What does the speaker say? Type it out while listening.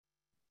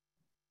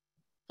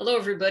Hello,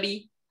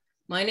 everybody.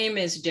 My name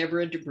is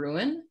Deborah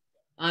DeBruin.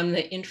 I'm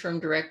the interim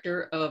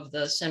director of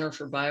the Center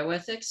for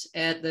Bioethics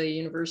at the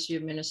University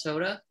of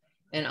Minnesota,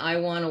 and I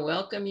want to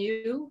welcome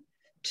you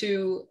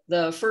to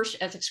the first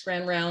ethics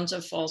grand rounds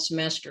of fall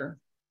semester.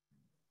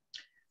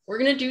 We're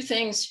going to do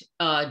things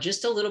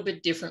just a little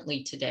bit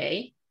differently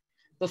today.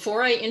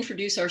 Before I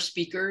introduce our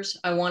speakers,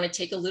 I want to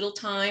take a little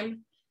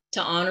time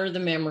to honor the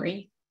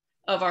memory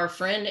of our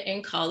friend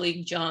and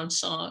colleague, John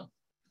Song.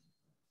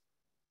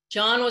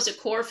 John was a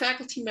core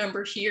faculty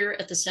member here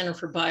at the Center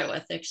for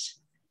Bioethics.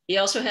 He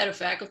also had a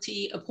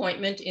faculty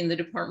appointment in the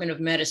Department of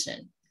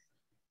Medicine.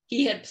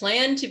 He had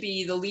planned to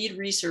be the lead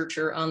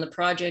researcher on the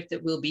project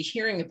that we'll be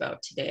hearing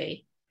about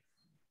today,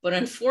 but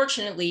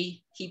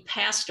unfortunately, he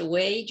passed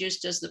away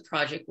just as the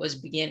project was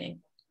beginning.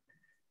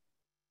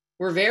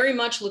 We're very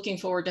much looking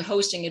forward to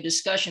hosting a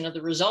discussion of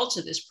the results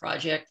of this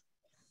project,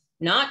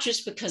 not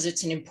just because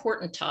it's an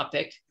important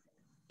topic,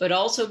 but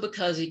also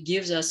because it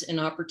gives us an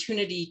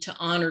opportunity to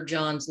honor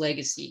John's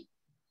legacy.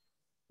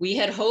 We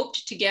had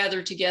hoped to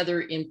gather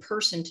together in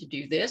person to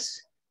do this,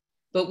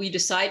 but we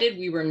decided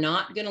we were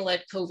not going to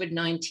let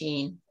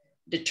COVID-19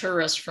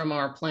 deter us from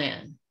our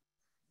plan.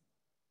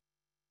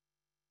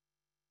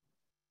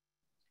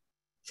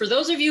 For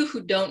those of you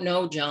who don't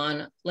know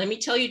John, let me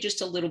tell you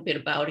just a little bit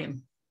about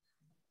him.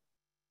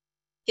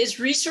 His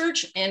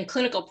research and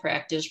clinical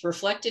practice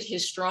reflected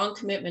his strong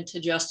commitment to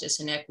justice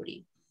and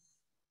equity.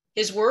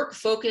 His work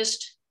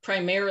focused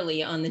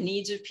primarily on the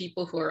needs of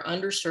people who are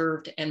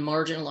underserved and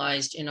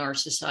marginalized in our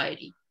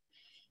society.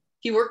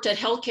 He worked at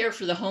Healthcare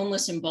for the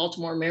Homeless in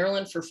Baltimore,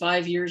 Maryland for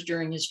 5 years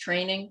during his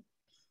training.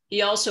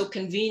 He also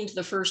convened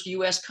the first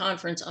US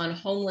conference on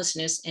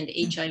homelessness and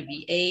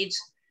HIV/AIDS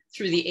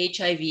through the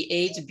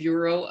HIV/AIDS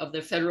Bureau of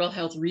the Federal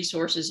Health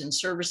Resources and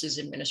Services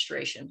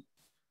Administration.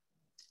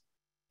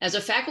 As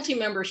a faculty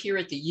member here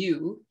at the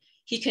U,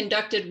 he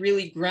conducted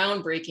really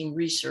groundbreaking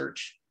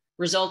research,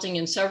 resulting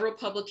in several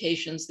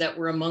publications that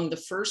were among the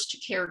first to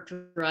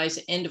characterize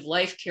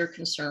end-of-life care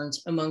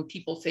concerns among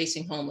people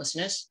facing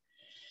homelessness,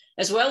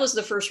 as well as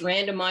the first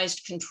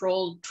randomized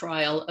controlled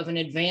trial of an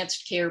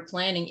advanced care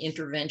planning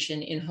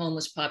intervention in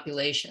homeless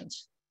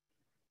populations.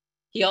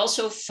 He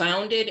also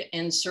founded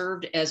and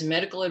served as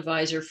medical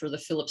advisor for the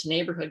Phillips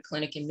Neighborhood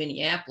Clinic in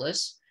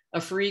Minneapolis,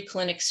 a free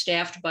clinic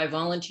staffed by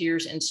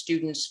volunteers and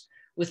students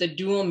with a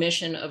dual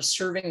mission of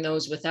serving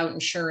those without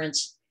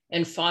insurance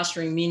and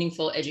fostering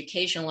meaningful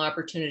educational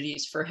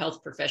opportunities for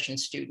health profession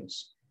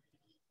students.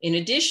 In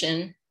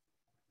addition,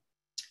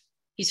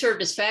 he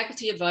served as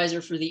faculty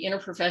advisor for the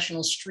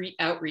Interprofessional Street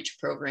Outreach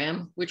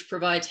Program, which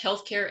provides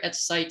healthcare at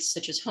sites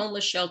such as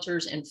homeless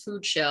shelters and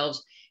food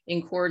shelves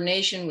in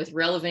coordination with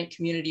relevant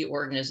community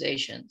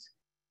organizations.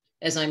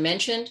 As I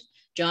mentioned,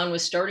 John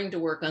was starting to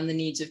work on the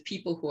needs of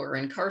people who are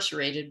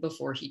incarcerated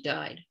before he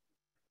died.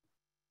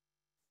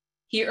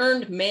 He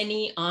earned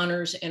many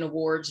honors and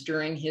awards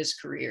during his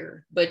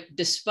career, but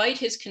despite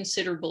his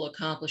considerable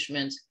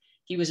accomplishments,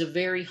 he was a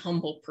very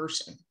humble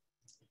person.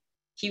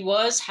 He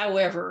was,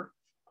 however,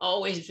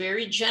 always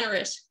very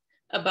generous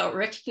about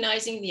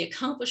recognizing the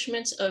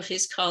accomplishments of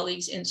his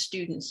colleagues and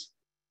students.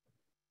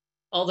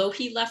 Although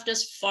he left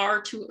us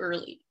far too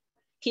early,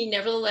 he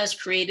nevertheless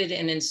created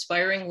an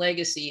inspiring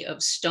legacy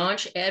of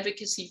staunch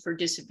advocacy for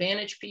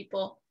disadvantaged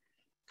people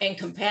and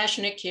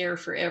compassionate care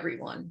for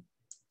everyone.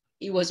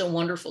 He was a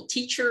wonderful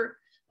teacher,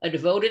 a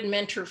devoted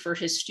mentor for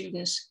his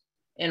students,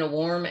 and a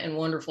warm and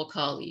wonderful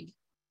colleague.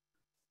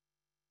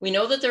 We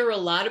know that there are a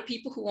lot of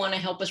people who want to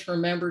help us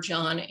remember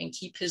John and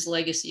keep his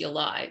legacy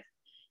alive.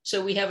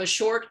 So we have a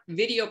short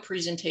video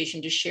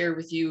presentation to share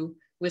with you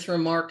with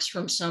remarks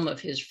from some of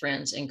his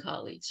friends and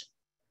colleagues.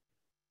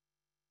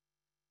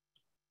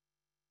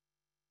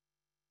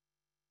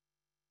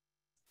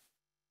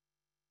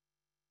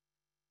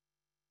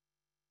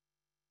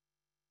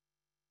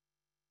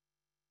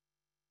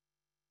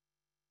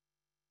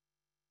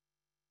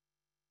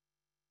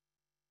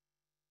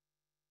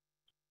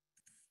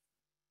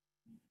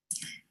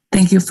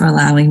 Thank you for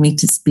allowing me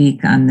to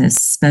speak on this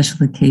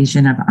special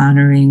occasion of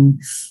honoring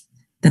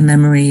the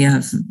memory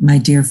of my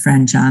dear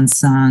friend, John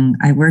Song.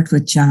 I worked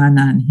with John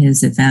on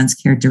his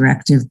Advanced Care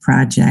Directive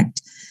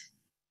project,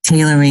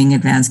 tailoring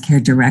advanced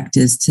care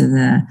directives to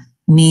the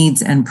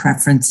needs and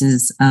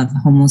preferences of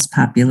homeless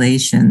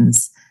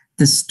populations.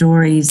 The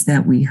stories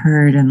that we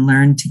heard and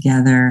learned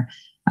together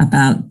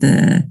about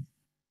the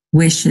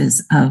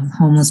wishes of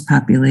homeless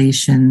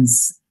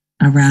populations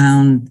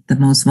around the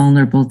most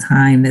vulnerable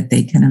time that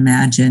they can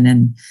imagine.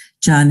 And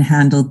John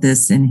handled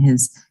this in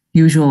his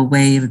usual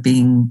way of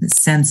being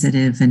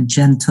sensitive and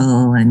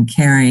gentle and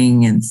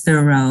caring and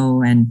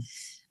thorough. And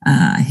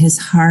his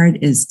heart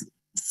is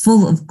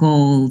full of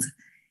gold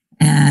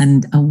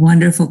and a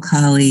wonderful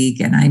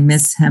colleague. And I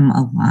miss him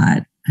a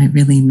lot. I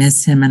really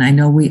miss him. And I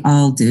know we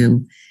all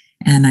do.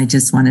 And I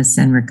just want to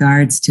send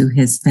regards to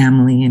his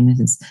family and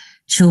his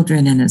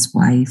children and his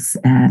wife,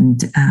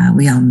 and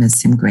we all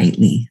miss him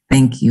greatly.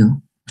 Thank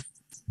you.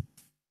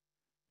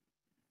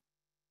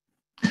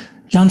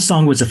 John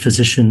Song was a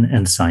physician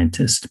and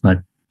scientist,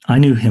 but I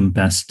knew him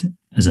best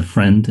as a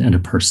friend and a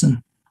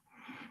person.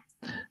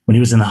 When he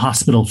was in the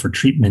hospital for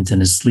treatment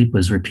and his sleep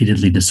was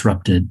repeatedly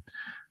disrupted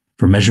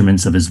for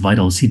measurements of his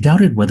vitals, he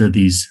doubted whether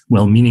these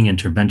well-meaning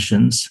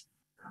interventions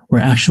were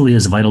actually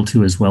as vital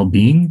to his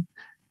well-being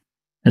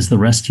as the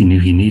rest he knew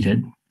he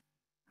needed.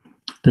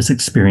 This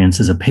experience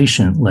as a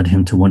patient led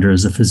him to wonder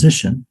as a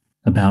physician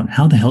about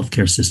how the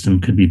healthcare system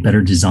could be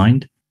better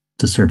designed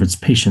to serve its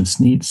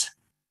patients' needs.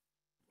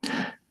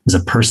 As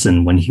a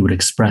person, when he would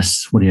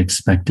express what he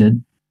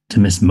expected to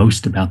miss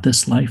most about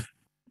this life,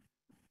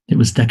 it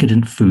was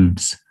decadent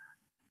foods,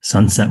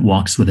 sunset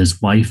walks with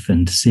his wife,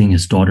 and seeing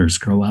his daughters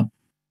grow up.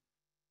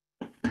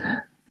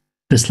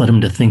 This led him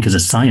to think as a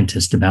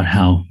scientist about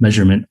how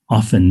measurement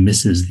often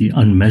misses the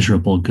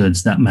unmeasurable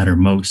goods that matter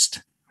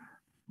most,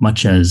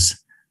 much as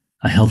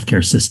a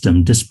healthcare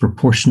system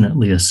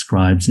disproportionately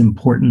ascribes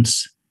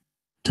importance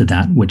to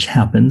that which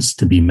happens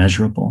to be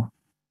measurable.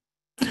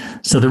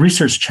 So the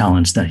research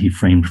challenge that he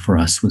framed for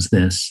us was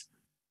this: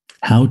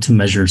 how to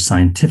measure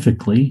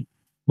scientifically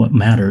what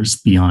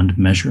matters beyond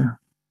measure.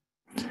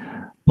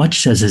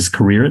 Much as his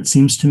career, it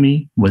seems to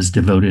me, was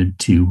devoted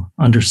to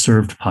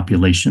underserved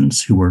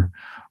populations who were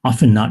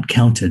often not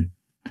counted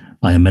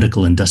by a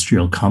medical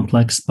industrial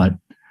complex, but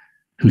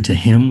who to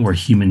him were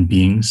human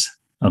beings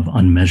of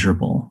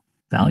unmeasurable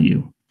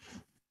value.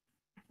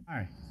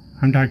 Hi,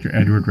 I'm Dr.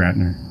 Edward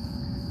Ratner.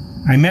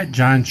 I met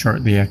John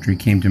shortly after he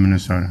came to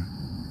Minnesota.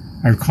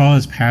 I recall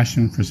his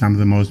passion for some of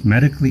the most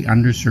medically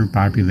underserved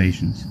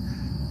populations,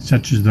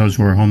 such as those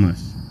who are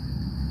homeless.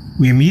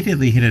 We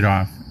immediately hit it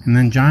off, and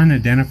then John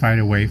identified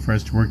a way for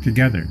us to work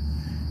together,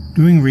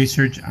 doing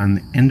research on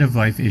the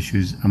end-of-life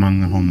issues among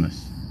the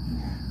homeless.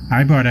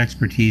 I brought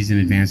expertise in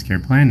advanced care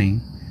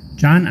planning.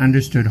 John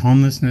understood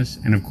homelessness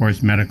and, of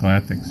course, medical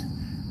ethics,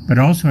 but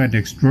also had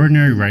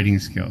extraordinary writing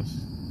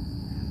skills.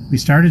 We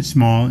started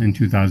small in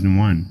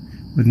 2001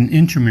 with an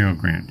intramural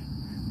grant,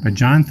 but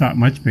John thought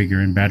much bigger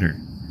and better,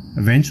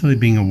 eventually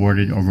being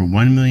awarded over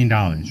 $1 million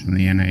from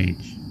the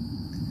NIH.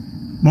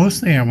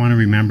 Mostly I want to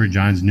remember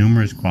John's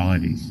numerous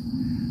qualities.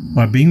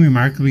 While being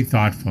remarkably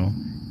thoughtful,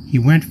 he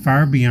went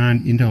far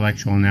beyond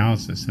intellectual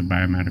analysis of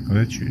biomedical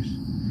issues.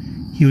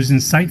 He was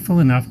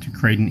insightful enough to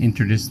create an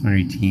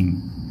interdisciplinary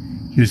team.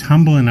 He was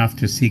humble enough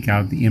to seek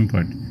out the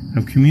input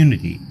of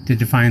community to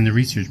define the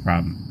research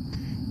problem.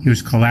 He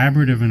was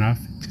collaborative enough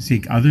to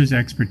seek others'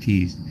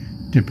 expertise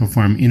to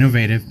perform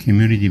innovative,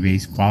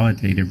 community-based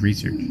qualitative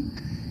research.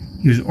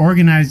 He was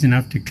organized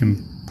enough to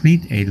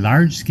complete a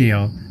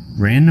large-scale,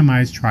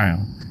 randomized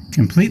trial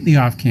completely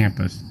off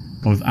campus,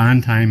 both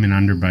on time and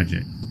under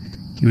budget.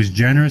 He was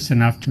generous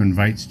enough to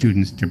invite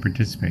students to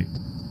participate.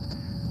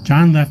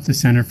 John left the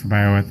Center for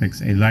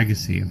Bioethics a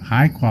legacy of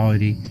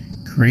high-quality,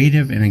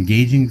 creative, and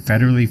engaging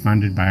federally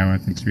funded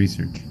bioethics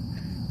research.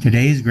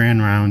 Today's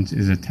Grand Rounds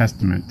is a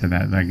testament to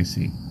that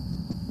legacy.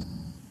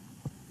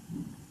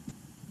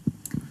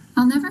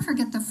 I'll never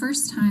forget the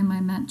first time I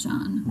met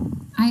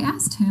John. I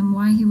asked him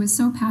why he was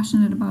so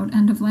passionate about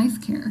end-of-life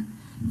care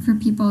for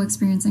people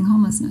experiencing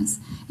homelessness,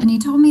 and he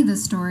told me the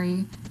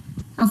story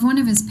of one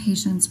of his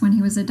patients when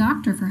he was a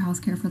doctor for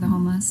healthcare for the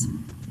homeless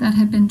that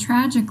had been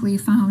tragically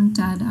found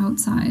dead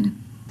outside.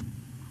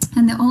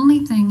 And the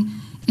only thing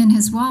in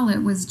his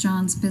wallet was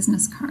John's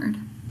business card.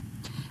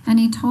 And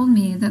he told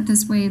me that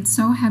this weighed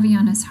so heavy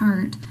on his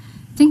heart,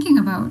 thinking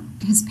about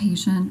his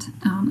patient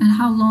and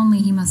how lonely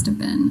he must have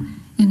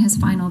been in his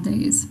final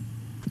days.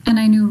 And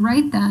I knew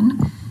right then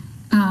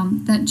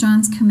that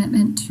John's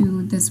commitment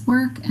to this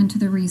work and to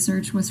the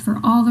research was for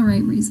all the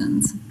right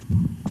reasons.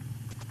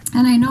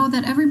 And I know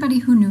that everybody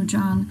who knew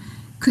John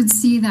could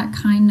see that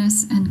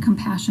kindness and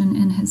compassion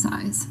in his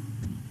eyes.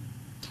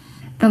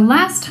 The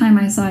last time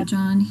I saw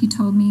John, he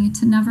told me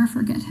to never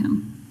forget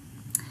him.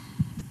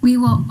 We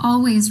will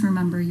always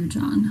remember you,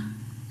 John.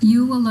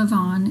 You will live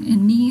on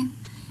in me,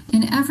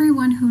 in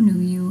everyone who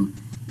knew you,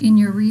 in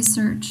your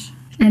research,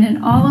 and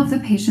in all of the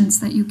patients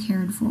that you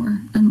cared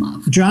for and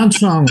loved. John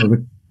Song was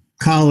a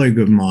colleague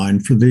of mine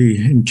for the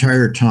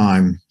entire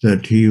time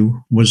that he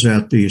was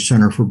at the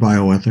Center for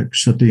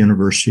Bioethics at the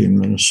University of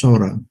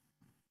Minnesota.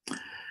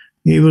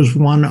 He was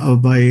one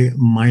of a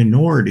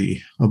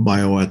minority of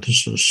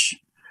bioethicists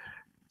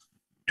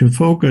to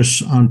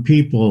focus on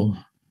people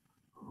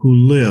who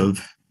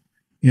live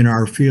in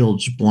our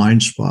field's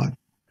blind spot.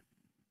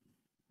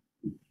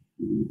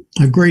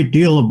 A great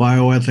deal of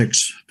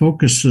bioethics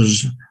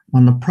focuses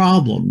on the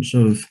problems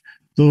of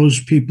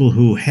those people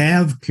who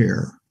have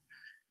care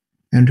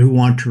and who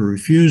want to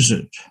refuse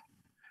it,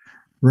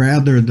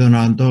 rather than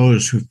on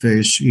those who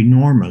face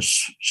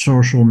enormous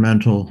social,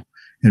 mental,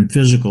 and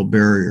physical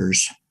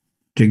barriers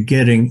to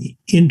getting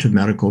into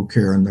medical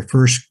care in the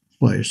first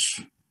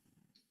place.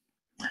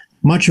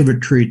 Much of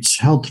it treats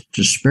health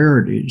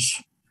disparities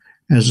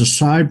as a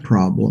side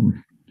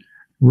problem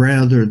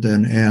rather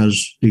than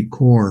as the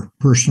core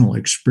personal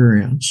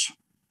experience.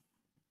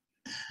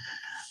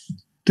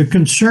 The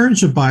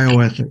concerns of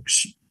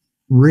bioethics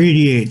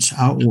radiates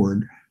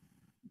outward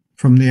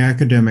from the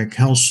academic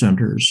health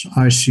centers,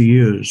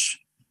 ICUs,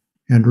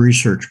 and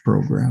research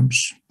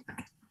programs.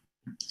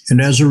 And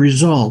as a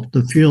result,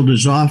 the field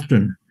is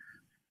often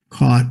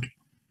caught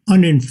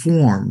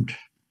uninformed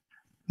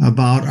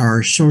about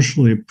our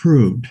socially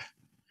approved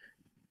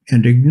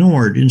and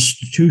ignored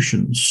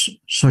institutions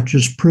such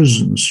as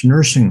prisons,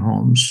 nursing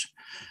homes,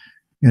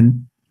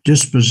 and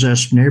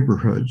dispossessed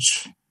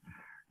neighborhoods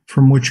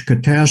from which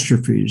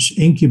catastrophes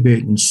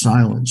incubate in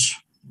silence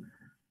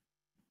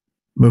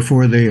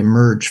before they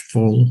emerge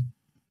full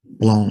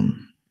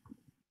blown,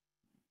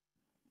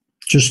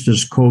 just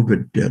as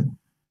COVID did.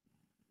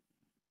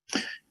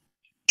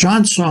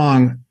 John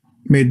Song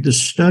made the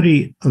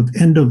study of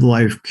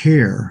end-of-life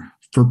care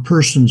for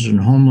persons in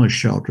homeless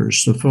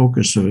shelters the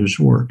focus of his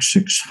work.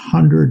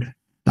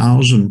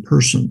 600,000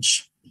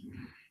 persons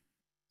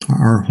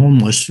are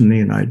homeless in the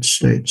United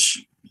States.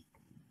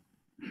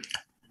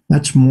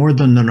 That's more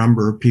than the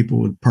number of people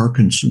with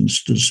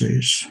Parkinson's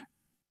disease.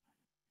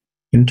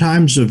 In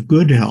times of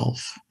good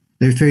health,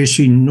 they face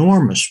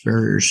enormous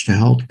barriers to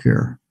health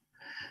care.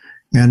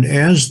 And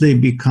as they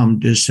become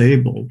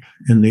disabled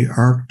in the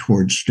arc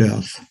towards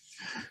death,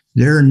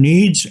 their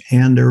needs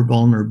and their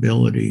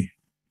vulnerability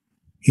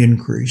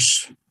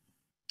increase.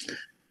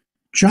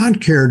 John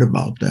cared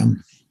about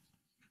them.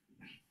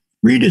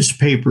 Read his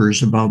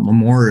papers about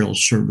memorial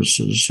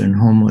services in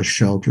homeless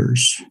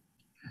shelters,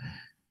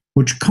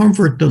 which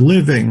comfort the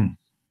living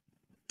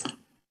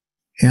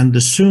and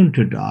the soon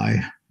to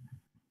die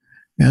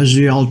as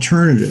the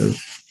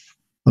alternative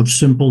of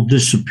simple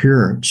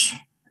disappearance,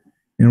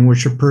 in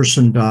which a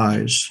person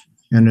dies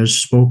and is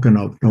spoken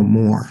of no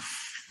more,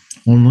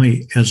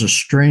 only as a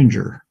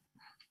stranger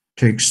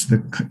takes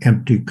the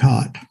empty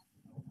cot.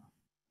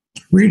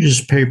 Read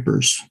his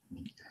papers.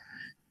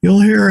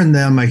 You'll hear in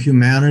them a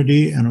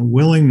humanity and a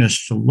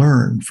willingness to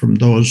learn from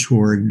those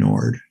who are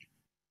ignored,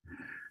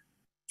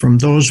 from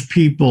those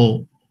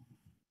people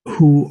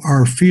who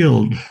our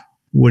field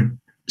would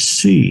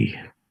see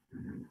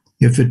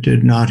if it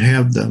did not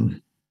have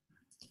them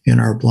in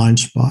our blind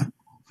spot.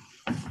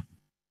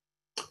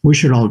 We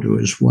should all do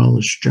as well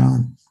as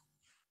John.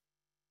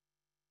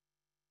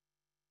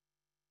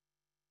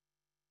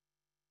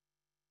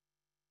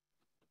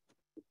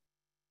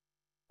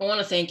 I want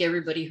to thank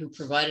everybody who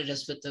provided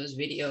us with those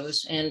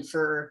videos, and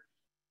for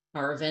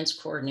our events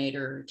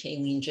coordinator,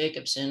 Kayleen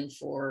Jacobson,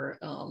 for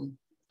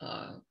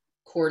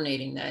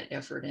coordinating that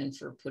effort and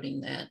for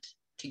putting that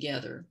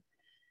together.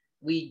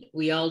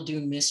 We all do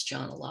miss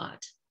John a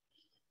lot,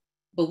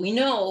 but we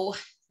know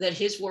that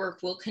his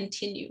work will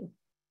continue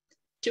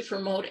to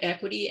promote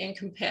equity and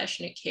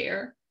compassionate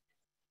care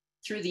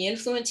through the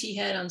influence he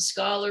had on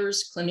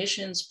scholars,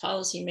 clinicians,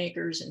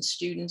 policymakers, and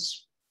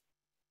students.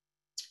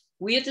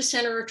 We at the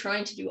center are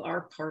trying to do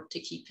our part to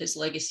keep his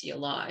legacy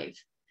alive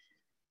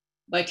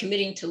by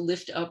committing to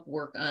lift up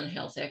work on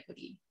health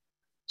equity.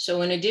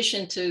 So in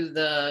addition to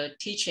the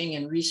teaching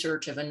and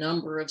research of a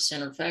number of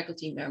center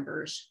faculty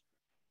members,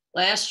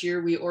 last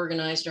year we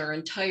organized our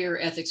entire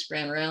Ethics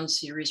Grand Round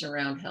series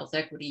around health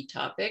equity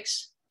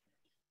topics.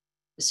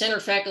 The center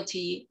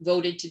faculty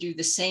voted to do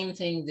the same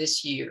thing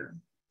this year,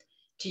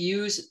 to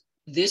use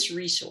this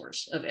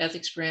resource of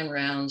Ethics Grand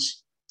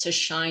Rounds to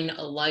shine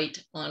a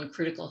light on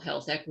critical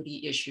health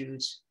equity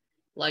issues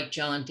like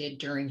John did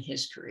during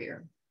his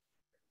career.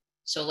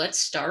 So let's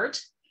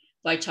start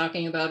by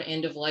talking about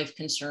end-of-life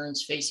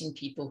concerns facing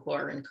people who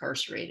are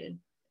incarcerated.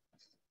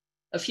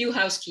 A few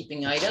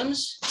housekeeping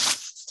items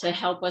to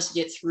help us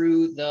get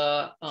through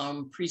the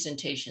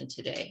presentation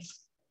today.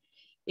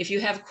 If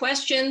you have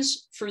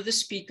questions for the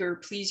speaker,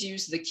 please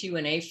use the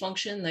Q&A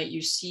function that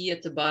you see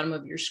at the bottom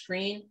of your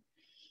screen.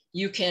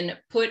 You can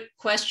put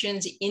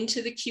questions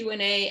into the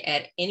Q&A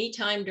at any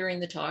time during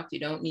the talk. You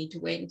don't need to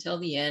wait until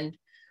the end.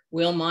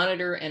 We'll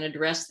monitor and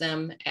address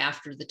them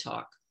after the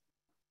talk.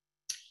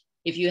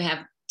 If you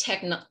have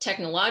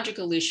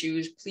technological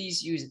issues,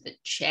 please use the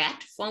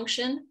chat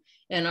function,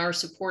 and our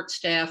support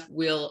staff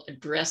will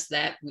address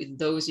that with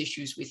those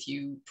issues with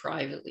you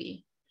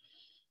privately.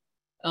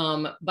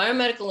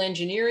 Biomedical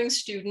engineering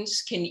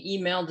students can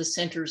email the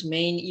center's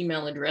main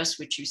email address,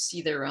 which you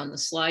see there on the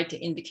slide, to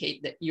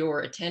indicate that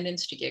your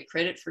attendance to get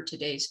credit for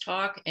today's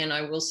talk. And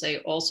I will say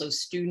also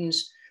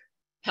students,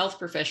 health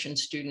profession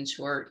students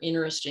who are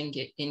interested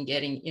in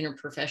getting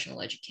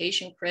interprofessional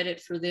education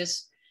credit for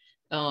this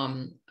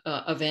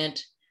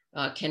event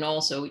can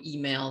also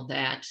email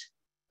that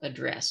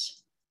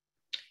address.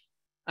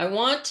 I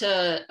want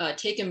to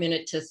take a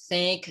minute to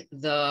thank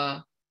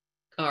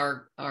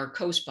our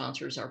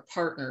co-sponsors, our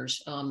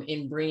partners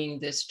in bringing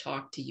this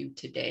talk to you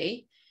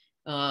today.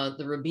 The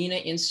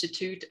Rabina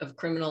Institute of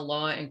Criminal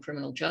Law and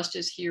Criminal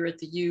Justice here at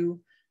the U,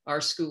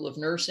 our School of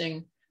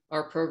Nursing,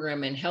 our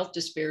program in Health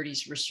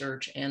Disparities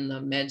Research, and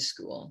the Med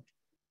School.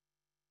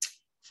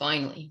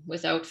 Finally,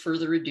 without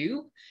further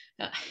ado,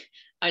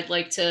 I'd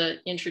like to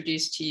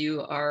introduce to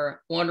you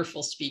our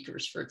wonderful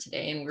speakers for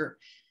today, and we're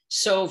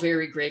so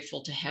very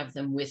grateful to have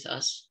them with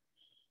us.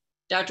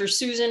 Dr.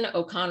 Susan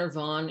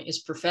O'Connor-Vaughan is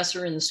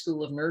professor in the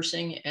School of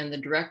Nursing and the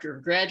director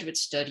of graduate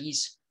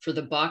studies for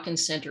the Bakken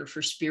Center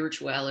for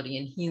Spirituality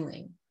and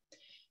Healing.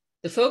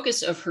 The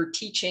focus of her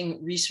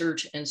teaching,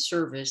 research, and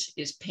service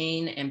is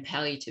pain and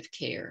palliative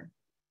care.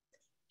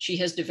 She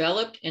has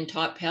developed and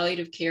taught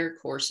palliative care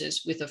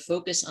courses with a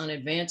focus on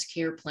advanced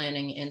care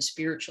planning and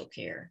spiritual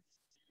care.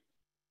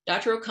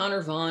 Dr.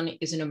 O'Connor Vaughn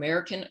is an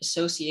American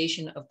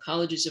Association of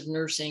Colleges of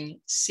Nursing,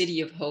 City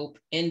of Hope,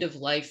 End of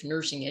Life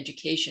Nursing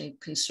Education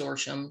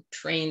Consortium,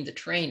 Train the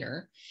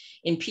Trainer,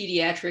 in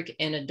pediatric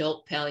and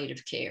adult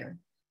palliative care.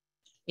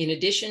 In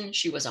addition,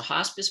 she was a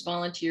hospice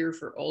volunteer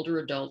for older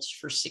adults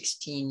for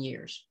 16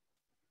 years.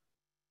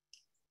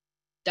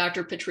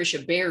 Dr. Patricia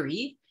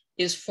Berry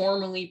is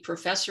formerly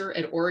professor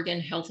at Oregon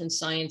Health and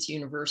Science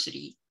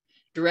University,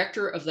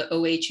 director of the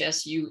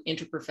OHSU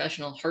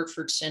Interprofessional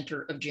Hartford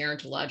Center of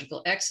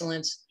Gerontological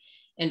Excellence,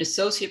 and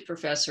associate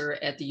professor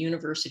at the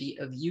University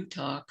of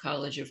Utah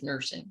College of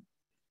Nursing.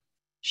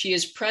 She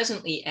is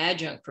presently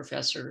adjunct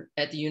professor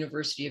at the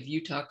University of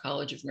Utah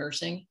College of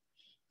Nursing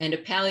and a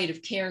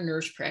palliative care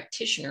nurse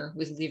practitioner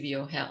with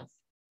Livio Health.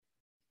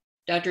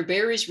 Dr.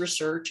 Berry's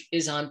research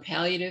is on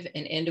palliative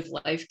and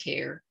end-of-life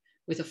care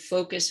with a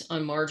focus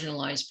on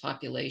marginalized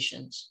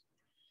populations.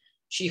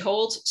 She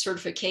holds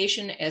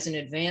certification as an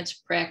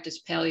advanced practice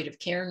palliative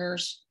care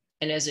nurse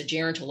and as a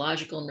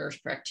gerontological nurse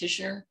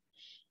practitioner,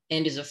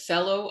 and is a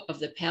fellow of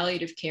the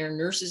Palliative Care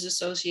Nurses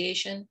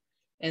Association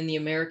and the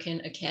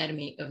American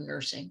Academy of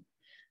Nursing.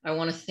 I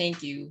want to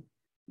thank you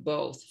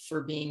both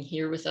for being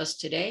here with us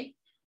today,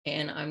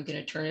 and I'm going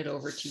to turn it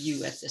over to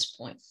you at this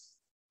point.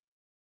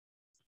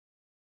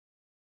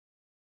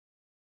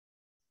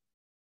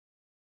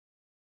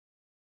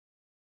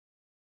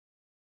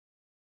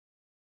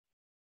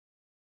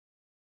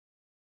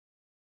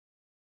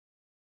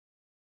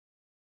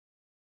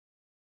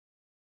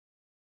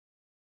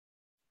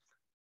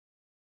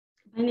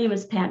 My name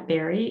is Pat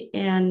Berry,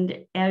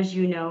 and as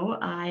you know,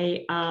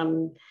 I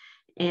am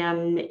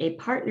a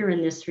partner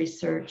in this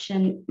research,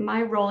 and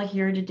my role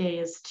here today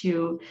is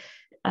to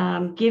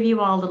give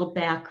you all a little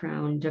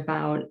background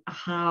about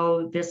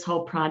how this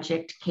whole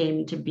project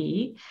came to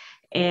be,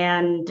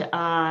 and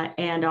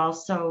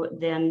also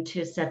then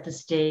to set the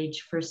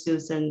stage for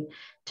Susan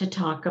to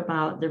talk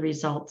about the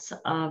results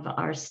of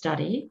our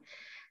study.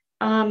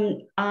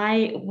 When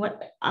I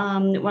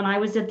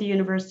was at the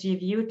University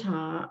of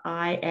Utah,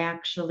 I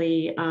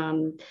actually,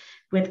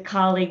 with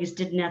colleagues,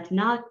 did an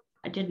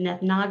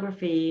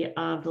ethnography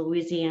of the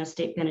Louisiana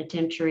State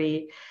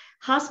Penitentiary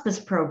hospice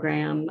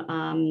program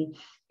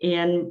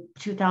in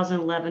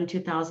 2011,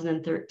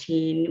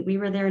 2013. We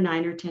were there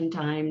 9 or 10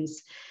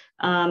 times,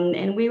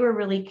 and we were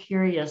really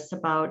curious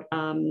about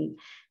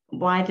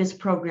why this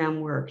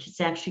program worked.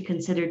 It's actually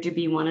considered to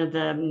be one of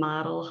the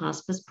model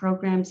hospice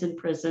programs in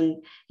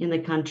prison in the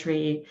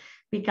country.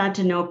 We got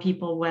to know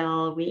people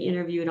well. We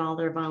interviewed all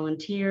their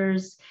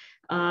volunteers.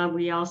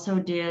 We also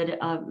did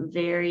a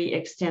very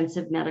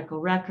extensive medical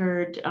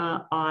record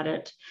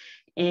audit,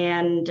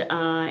 and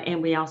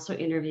we also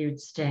interviewed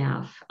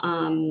staff.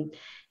 And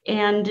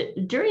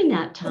during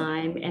that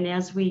time, and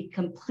as we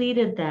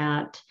completed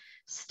that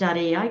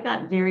study, I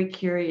got very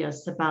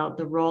curious about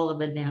the role of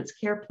advanced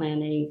care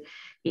planning,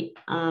 in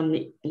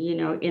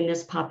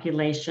this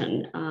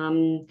population.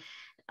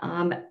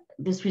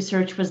 This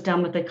research was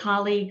done with a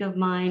colleague of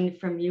mine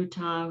from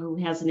Utah who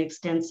has an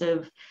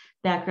extensive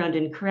background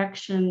in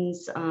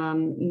corrections,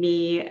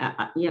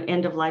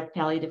 end-of-life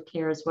palliative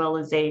care, as well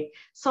as a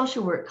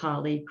social work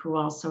colleague who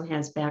also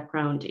has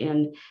background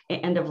in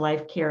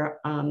end-of-life care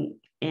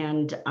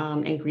and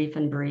grief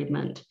and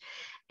bereavement.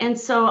 And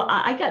so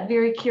I got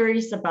very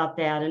curious about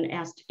that and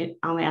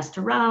asked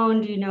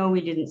around.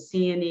 We didn't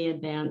see any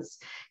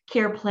advanced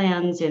care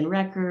plans in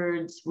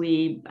records.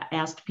 We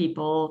asked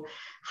people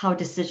how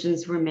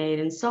decisions were made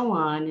and so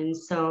on. And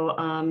so,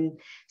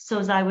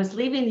 as I was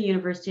leaving the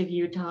University of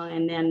Utah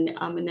and then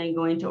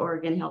going to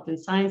Oregon Health and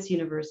Science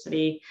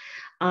University,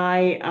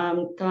 I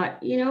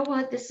thought, you know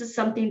what, this is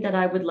something that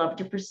I would love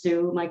to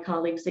pursue. My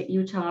colleagues at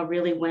Utah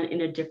really went in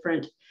a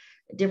different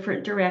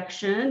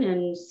direction.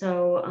 And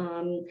so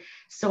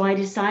I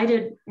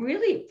decided,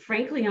 really,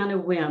 frankly, on a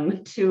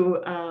whim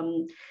to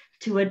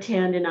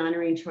attend an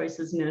Honoring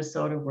Choices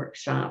Minnesota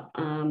workshop.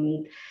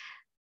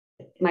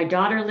 My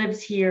daughter lives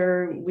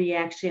here. We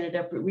actually ended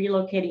up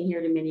relocating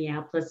here to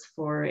Minneapolis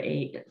for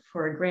a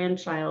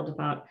grandchild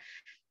about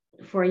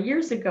 4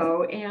 years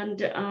ago.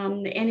 And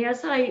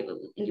as I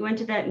went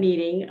to that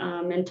meeting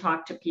and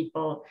talked to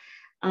people,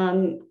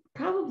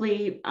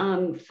 probably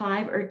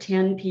 5 or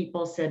 10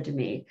 people said to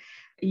me,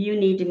 "You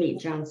need to meet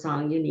John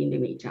Song. You need to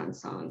meet John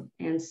Song."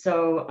 And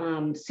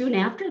so soon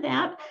after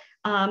that,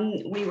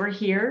 we were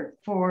here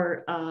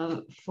for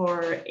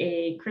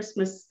a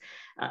Christmas,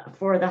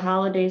 for the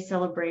holiday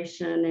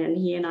celebration, and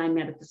he and I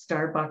met at the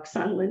Starbucks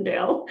on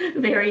Lindale,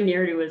 very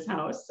near to his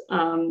house.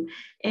 When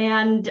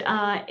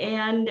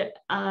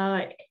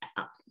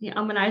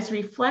I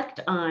reflect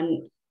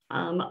on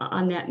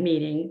that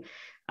meeting,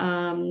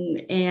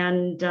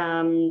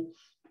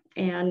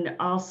 and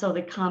also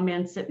the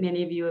comments that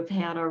many of you have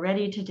had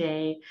already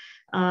today,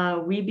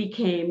 we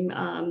became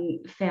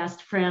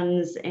fast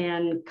friends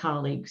and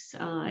colleagues.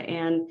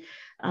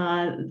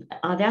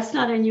 That's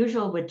not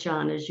unusual with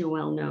John, as you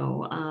well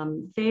know.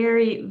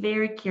 Very,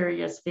 very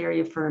curious,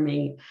 very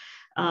affirming.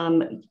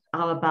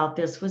 about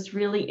this was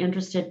really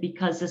interested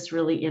because this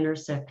really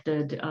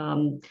intersected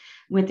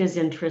with his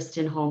interest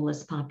in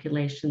homeless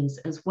populations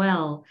as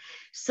well.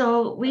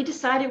 So we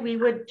decided we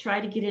would try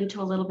to get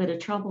into a little bit of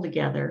trouble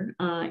together,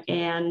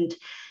 and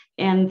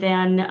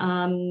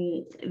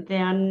then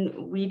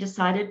we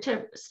decided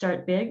to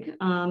start big.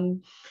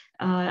 And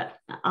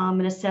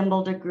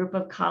assembled a group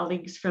of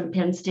colleagues from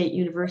Penn State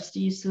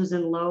University,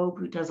 Susan Loeb,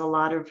 who does a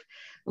lot of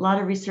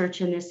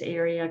research in this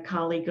area, a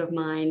colleague of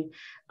mine,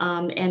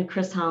 and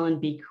Chris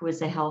Hollenbeek, who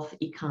is a health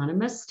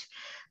economist.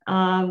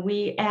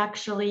 We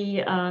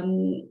actually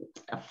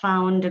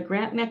found a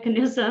grant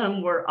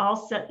mechanism. We're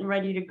all set and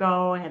ready to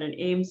go. I had an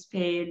Ames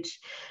page,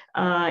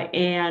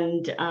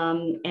 and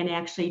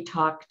actually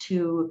talked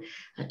to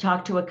a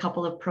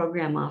couple of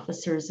program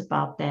officers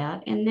about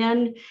that. And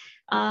then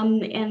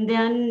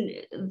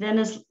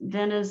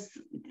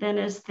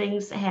as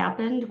things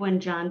happened, when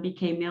John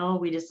became ill,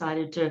 we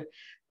decided to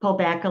pull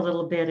back a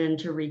little bit and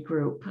to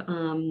regroup.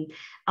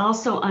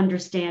 Also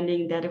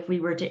understanding that if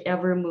we were to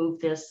ever move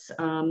this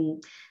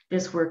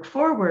work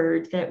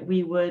forward, that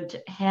we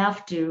would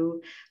have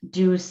to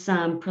do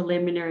some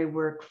preliminary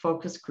work,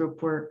 focus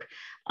group work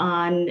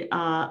on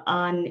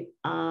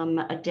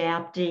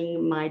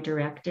adapting my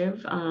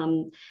directive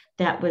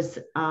that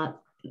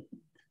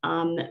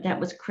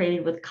was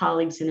created with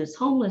colleagues in his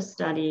homeless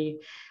study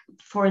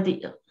for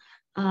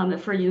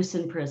use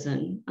in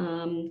prison.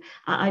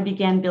 I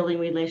began building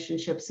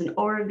relationships in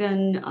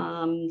Oregon,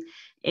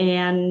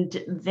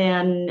 and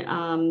then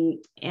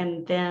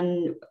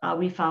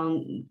we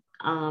found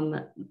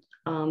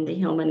the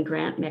Hillman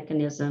grant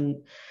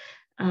mechanism.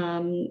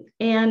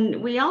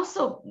 And we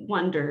also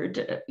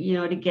wondered,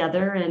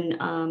 together,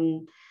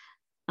 and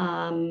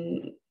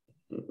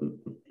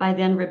by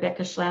then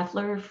Rebecca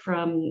Schlafler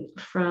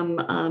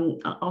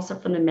also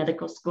from the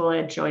medical school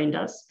had joined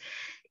us.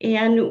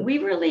 And we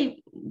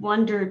really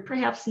wondered,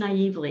 perhaps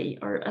naively,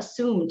 or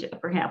assumed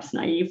perhaps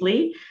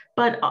naively,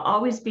 but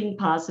always being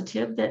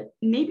positive, that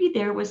maybe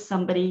there was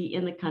somebody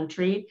in the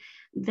country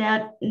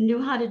that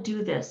knew how to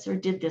do this or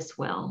did this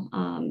well.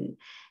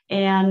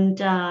 And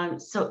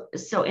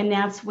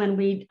that's when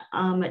we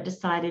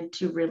decided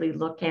to really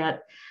look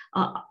at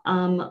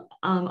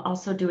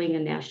also doing a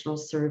national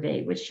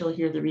survey, which you'll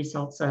hear the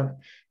results of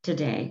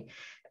today.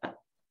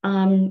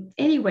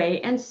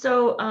 Anyway, and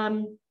so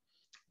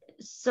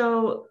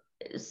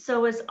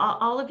as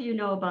all of you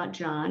know about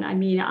John, I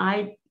mean,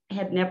 I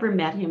had never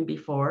met him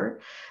before,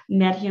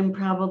 met him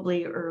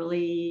probably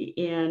early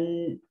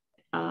in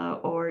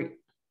or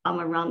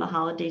around the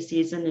holiday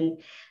season in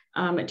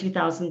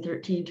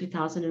 2013,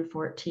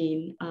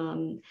 2014.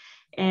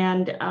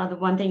 And the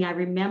one thing I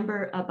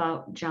remember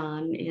about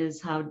John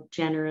is how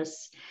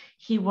generous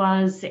he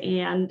was,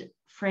 and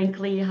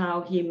frankly,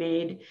 how he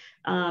made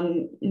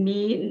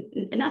me,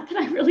 not that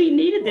I really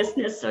needed this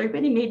necessarily,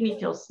 but he made me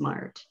feel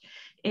smart.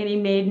 And he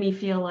made me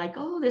feel like,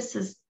 oh, this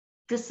is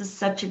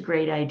such a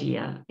great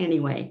idea.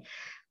 Anyway,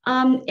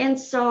 and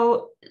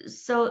so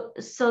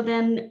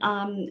then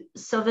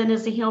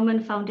as the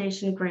Hillman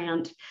Foundation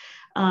grant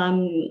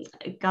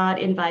got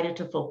invited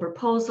to full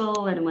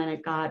proposal, and when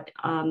it got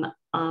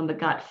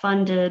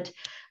funded,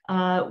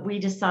 we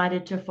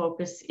decided to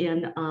focus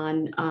in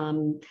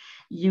on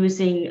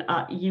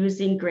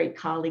using great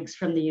colleagues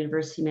from the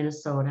University of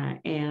Minnesota,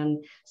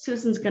 and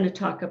Susan's going to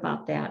talk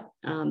about that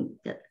in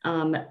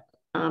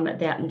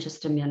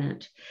just a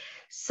minute.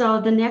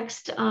 So the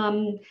next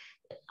are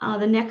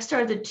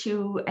the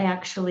two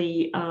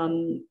actually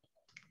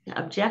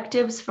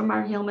objectives from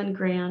our Hillman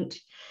grant.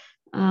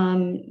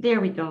 There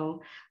we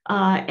go.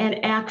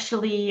 And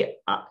actually,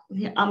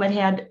 it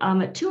had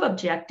two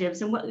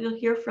objectives, and what you'll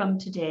hear from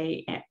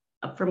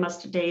us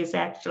today is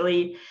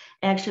actually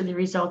the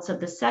results of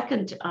the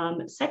second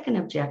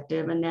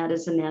objective, and that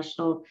is a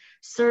national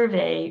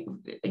survey.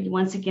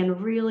 Once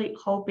again, really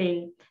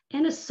hoping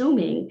and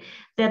assuming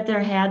that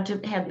there had to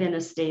have been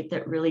a state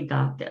that really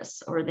got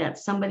this, or that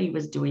somebody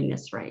was doing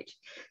this right.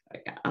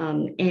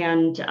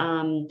 And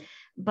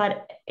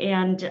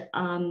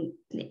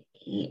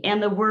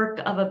the work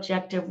of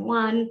Objective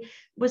 1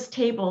 was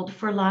tabled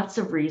for lots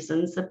of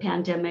reasons, the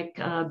pandemic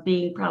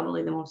being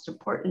probably the most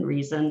important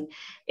reason,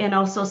 and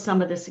also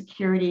some of the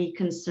security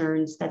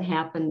concerns that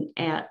happened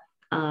at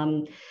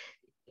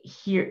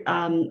here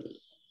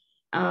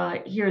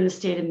in the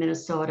state of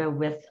Minnesota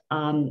with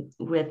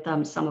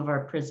some of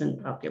our prison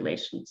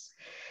populations.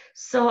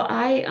 So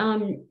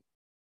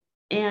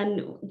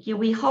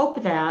we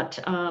hope that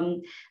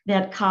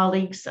that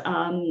colleagues,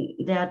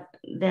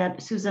 that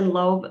Susan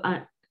Loeb,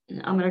 our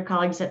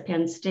colleagues at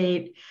Penn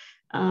State,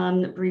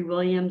 Bree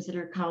Williams and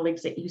her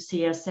colleagues at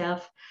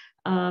UCSF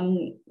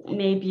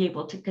may be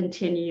able to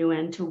continue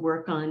and to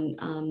work on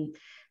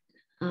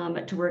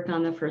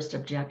the first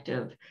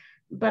objective.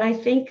 But I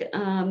think,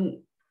 as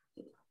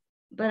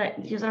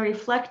I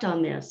reflect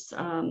on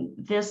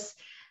this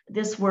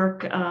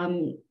work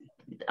and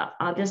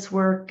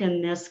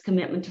this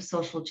commitment to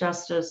social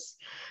justice,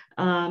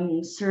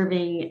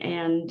 serving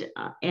and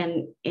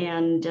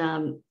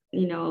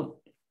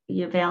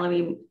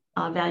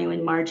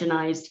valuing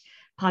marginalized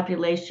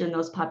population,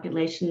 those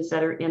populations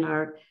that are in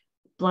our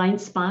blind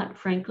spot,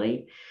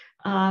 frankly,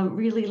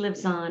 really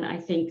lives on, I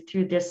think,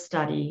 through this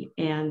study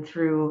and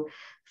through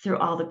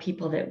all the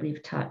people that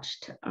we've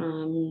touched.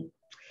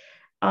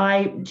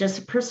 I just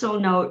a personal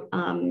note,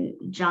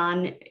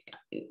 John,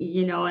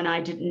 and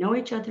I didn't know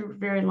each other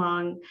very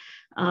long.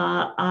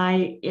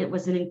 It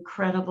was an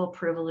incredible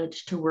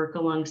privilege to work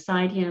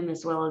alongside him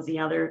as well as the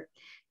other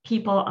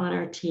people on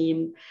our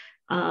team.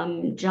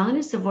 John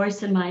is the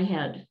voice in my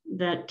head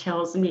that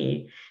tells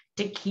me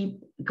to keep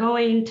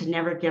going, to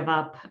never give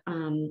up.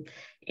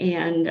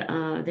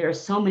 There are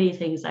so many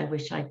things I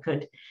wish I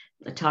could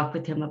talk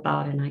with him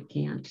about, and I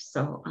can't.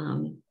 So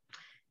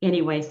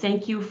anyway,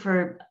 thank you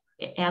for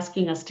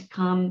asking us to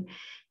come,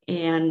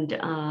 and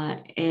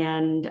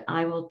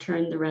I will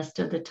turn the rest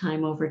of the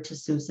time over to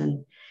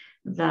Susan,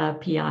 the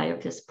PI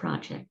of this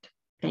project.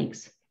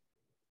 Thanks.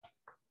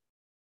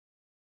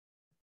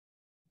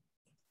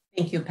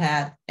 Thank you,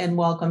 Pat, and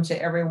welcome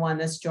to everyone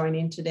that's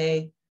joining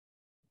today.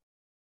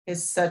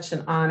 It's such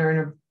an honor and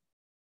a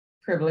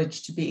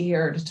privilege to be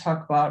here to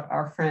talk about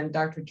our friend,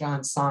 Dr.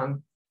 John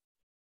Song.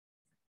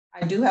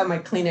 I do have my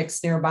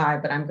Kleenex nearby,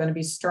 but I'm going to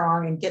be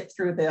strong and get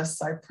through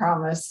this, I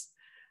promise.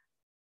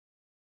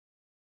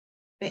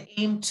 The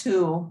aim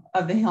 2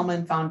 of the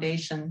Hillman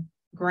Foundation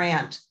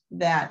grant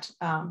that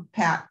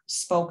Pat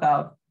spoke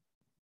of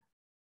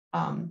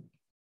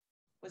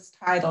was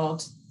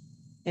titled,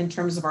 in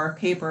terms of our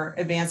paper,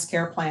 Advanced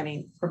Care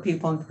Planning for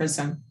People in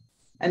Prison,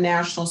 a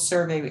national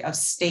survey of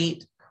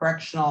state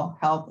correctional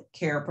health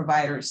care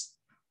providers.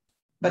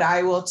 But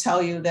I will tell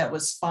you that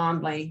was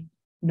fondly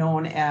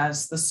known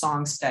as the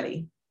Song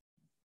Study.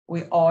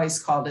 We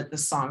always called it the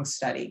Song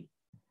Study.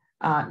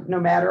 No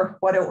matter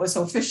what it was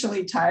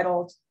officially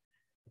titled,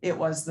 it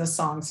was the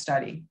Song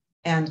Study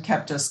and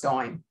kept us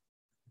going.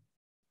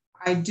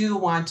 I do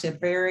want to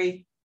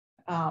very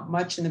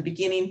much in the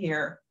beginning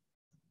here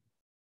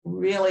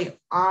really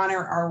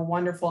honor our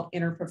wonderful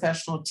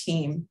interprofessional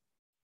team.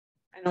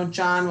 I know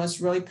John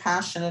was really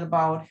passionate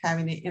about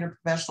having the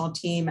interprofessional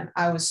team, and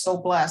I was so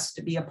blessed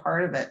to be a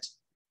part of it.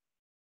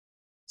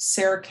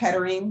 Sarah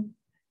Kettering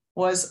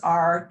was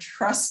our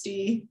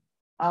trusty,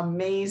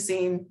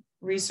 amazing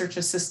research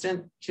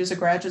assistant. She was a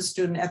graduate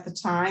student at the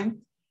time.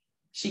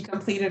 She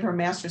completed her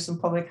master's in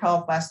public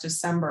health last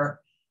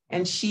December,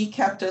 and she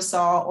kept us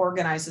all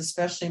organized,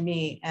 especially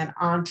me, and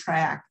on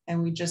track.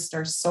 And we just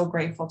are so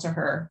grateful to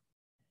her.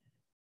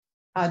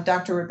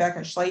 Dr. Rebecca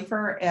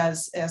Schleifer,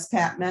 as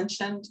Pat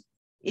mentioned,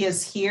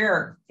 is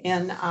here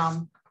in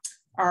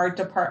our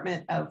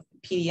Department of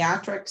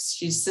Pediatrics.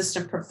 She's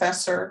assistant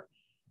professor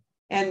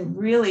and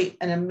really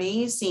an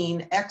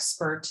amazing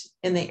expert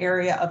in the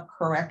area of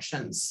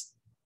corrections.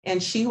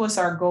 And she was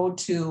our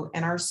go-to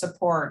and our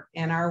support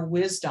and our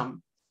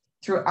wisdom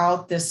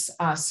throughout this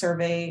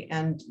survey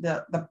and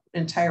the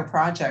entire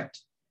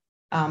project.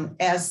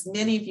 As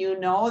many of you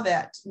know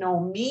that know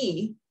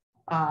me,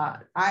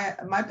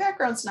 my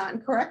background's not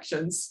in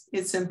corrections,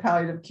 it's in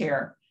palliative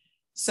care.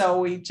 So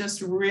we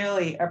just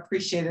really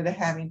appreciated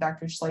having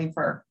Dr.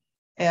 Schleifer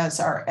as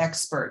our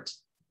expert.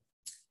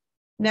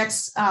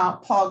 Next,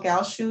 Paul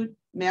Galshut,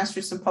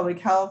 Master's in Public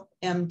Health,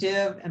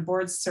 MDiv, and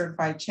board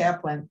certified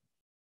chaplain.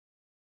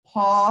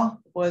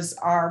 Paul was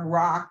our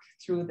rock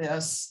through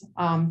this.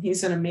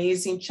 He's an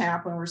amazing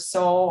chaplain. We're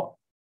so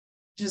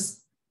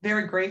just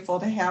very grateful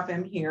to have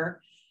him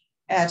here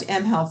at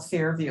mHealth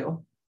Fairview.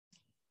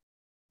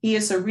 He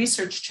is a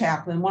research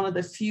chaplain, one of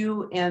the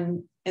few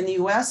in the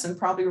US and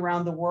probably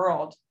around the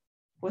world,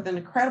 with an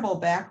incredible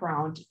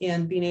background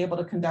in being able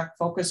to conduct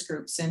focus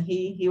groups. And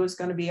he was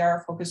going to be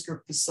our focus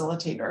group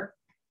facilitator.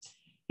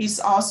 He's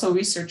also a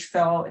research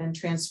fellow in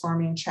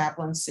transforming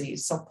chaplaincy.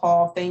 So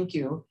Paul, thank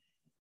you.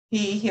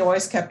 He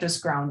always kept us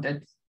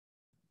grounded.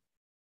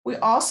 We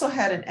also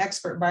had an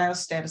expert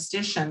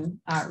biostatistician,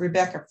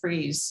 Rebecca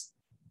Fries,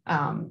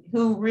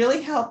 who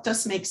really helped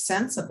us make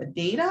sense of the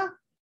data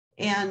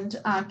and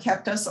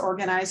kept us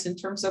organized in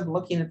terms of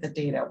looking at the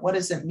data. What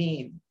does it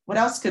mean? What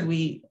else could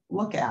we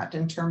look at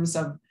in terms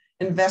of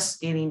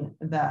investigating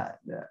the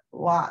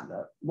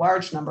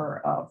large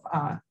number of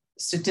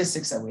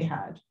statistics that we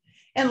had?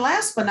 And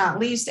last but not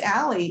least,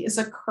 Allie is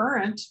a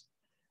current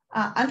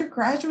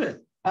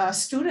undergraduate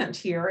student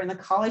here in the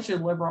College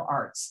of Liberal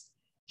Arts.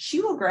 She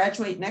will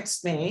graduate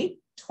next May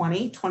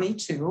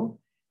 2022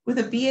 with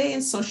a BA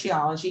in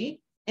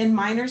sociology and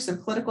minors in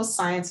political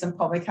science and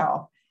public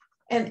health.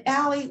 And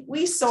Allie,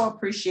 we so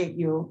appreciate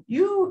you.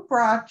 You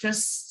brought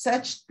just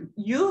such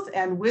youth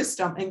and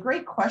wisdom and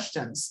great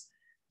questions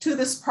to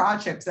this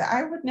project that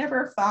I would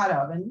never have thought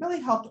of, and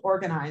really helped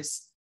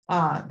organize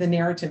the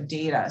narrative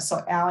data.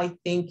 So Allie,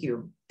 thank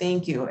you.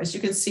 Thank you. As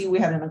you can see, we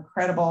had an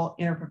incredible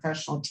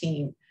interprofessional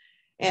team.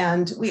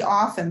 And we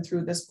often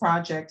through this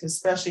project,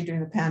 especially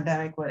during the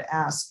pandemic, would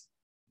ask,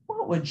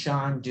 what would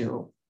John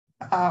do?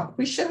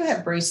 We should have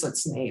had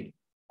bracelets made,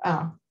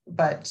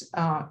 but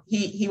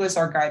he was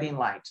our guiding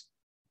light.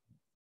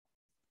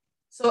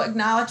 So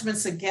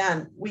acknowledgements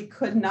again, we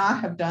could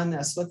not have done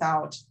this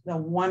without the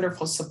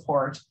wonderful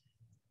support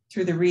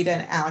through the Rita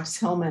and Alex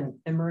Hillman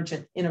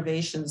Emergent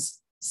Innovations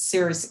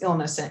serious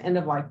illness and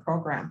end-of-life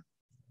program.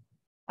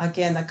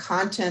 Again, the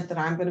content that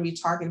I'm going to be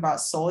talking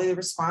about solely the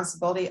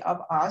responsibility of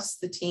us,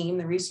 the team,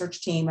 the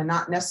research team, and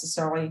not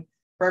necessarily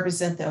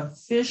represent the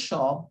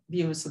official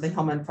views of the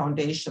Hillman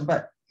Foundation,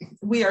 but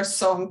we are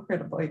so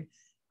incredibly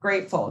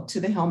grateful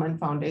to the Hillman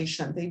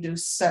Foundation. They do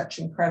such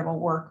incredible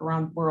work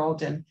around the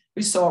world, and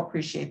we so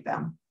appreciate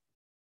them.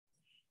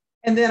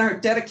 And then our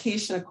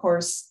dedication, of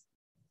course,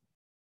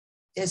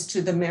 is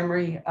to the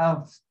memory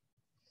of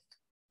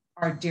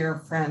our dear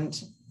friend,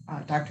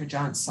 Dr.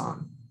 John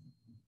Song.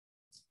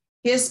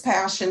 His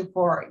passion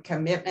for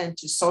commitment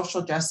to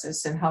social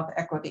justice and health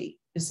equity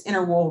is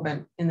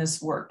interwoven in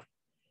this work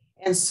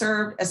and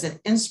served as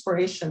an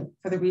inspiration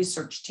for the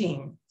research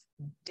team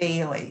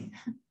daily.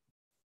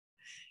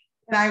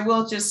 And I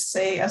will just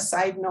say a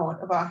side note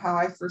about how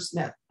I first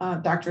met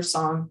Dr.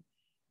 Song.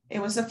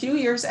 It was a few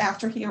years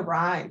after he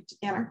arrived,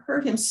 and I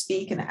heard him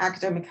speak in the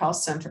academic health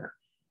center.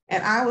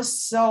 And I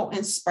was so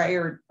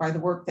inspired by the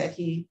work that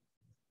he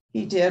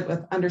did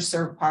with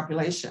underserved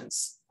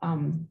populations.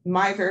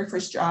 My very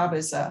first job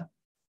as a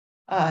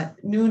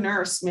new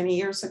nurse many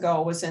years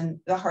ago was in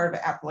the heart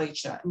of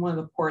Appalachia, in one of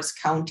the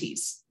poorest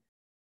counties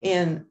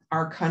in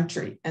our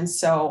country. And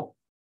so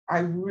I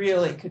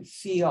really could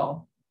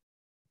feel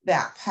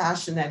that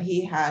passion that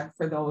he had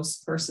for those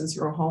persons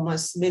who were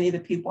homeless. Many of the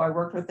people I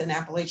worked with in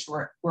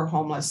Appalachia were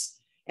homeless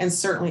and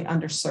certainly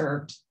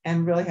underserved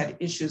and really had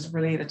issues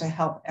related to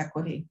health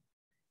equity.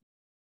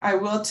 I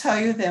will tell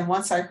you then,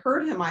 once I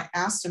heard him, I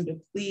asked him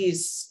to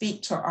please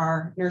speak to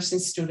our nursing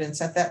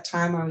students. At that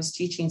time, I was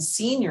teaching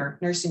senior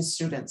nursing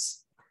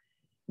students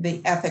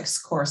the ethics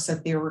course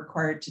that they were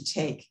required to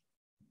take.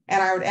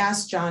 And I would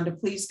ask John to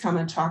please come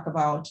and talk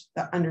about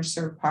the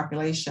underserved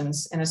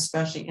populations and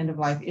especially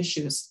end-of-life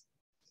issues.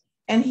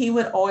 And he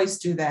would always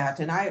do that.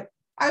 And I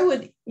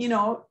would,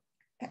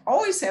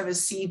 always have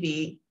his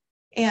CV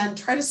and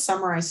try to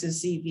summarize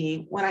his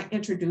CV when I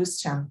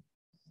introduced him.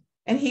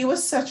 And he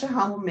was such a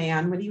humble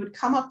man. When he would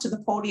come up to the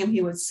podium,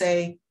 he would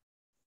say,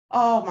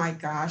 "Oh my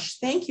gosh,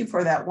 thank you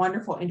for that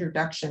wonderful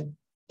introduction.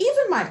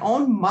 Even my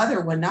own mother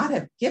would not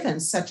have given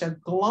such a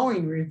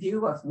glowing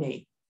review of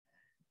me."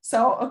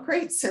 So a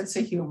great sense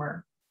of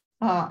humor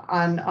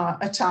on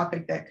a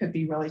topic that could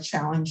be really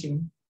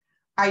challenging.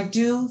 I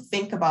do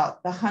think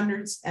about the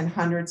hundreds and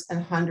hundreds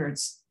and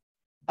hundreds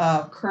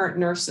of current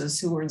nurses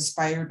who were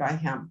inspired by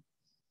him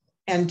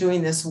and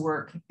doing this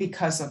work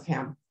because of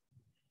him.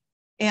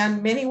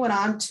 And many went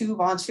on to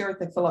volunteer at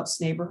the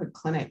Phillips Neighborhood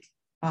Clinic,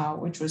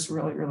 which was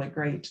really, really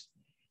great.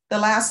 The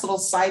last little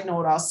side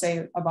note I'll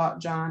say about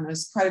John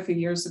was quite a few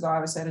years ago, I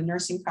was at a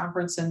nursing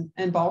conference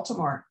in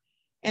Baltimore.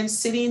 And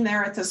sitting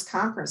there at this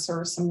conference, there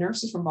were some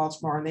nurses from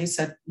Baltimore, and they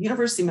said,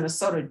 "University of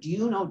Minnesota, do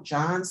you know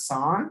John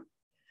Song?"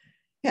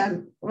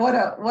 And what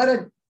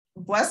a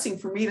blessing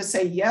for me to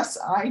say, yes,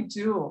 I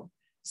do.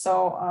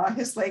 So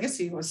his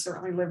legacy was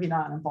certainly living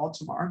on in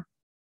Baltimore.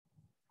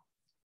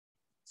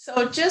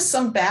 So just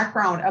some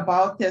background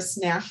about this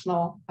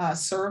national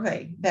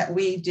survey that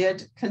we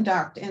did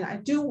conduct. And I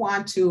do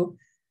want to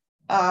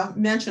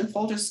mention,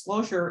 full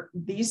disclosure,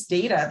 these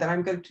data that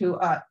I'm going to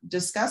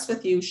discuss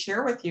with you,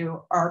 share with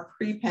you, are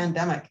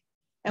pre-pandemic.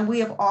 And we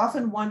have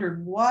often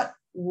wondered, what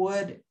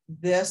would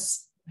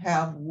this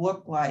have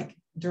looked like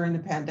during the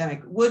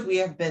pandemic? Would we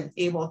have been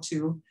able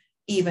to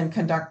even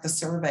conduct the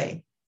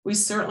survey? We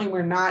certainly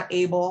were not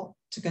able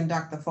to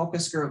conduct the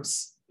focus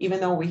groups, even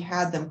though we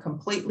had them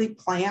completely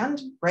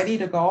planned, ready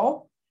to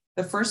go.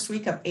 The first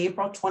week of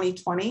April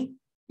 2020,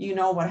 you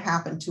know what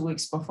happened 2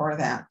 weeks before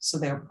that. So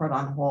they were put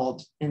on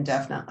hold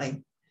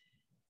indefinitely.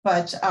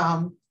 But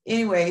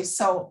anyway,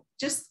 so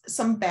just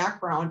some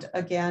background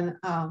again,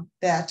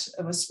 that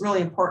was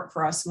really important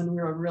for us when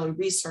we were really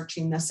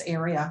researching this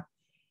area.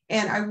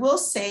 And I will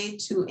say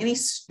to any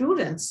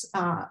students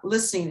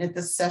listening at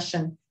this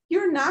session,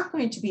 you're not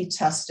going to be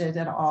tested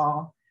at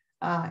all.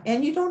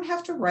 And you don't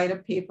have to write a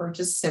paper,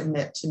 just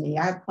submit to me.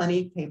 I have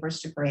plenty of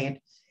papers to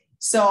grade.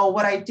 So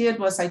what I did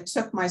was I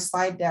took my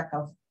slide deck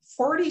of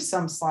 40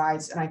 some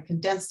slides and I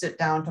condensed it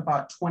down to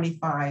about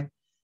 25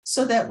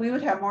 so that we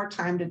would have more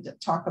time to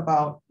talk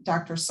about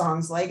Dr.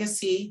 Song's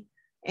legacy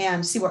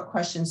and see what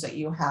questions that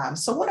you have.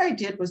 So what I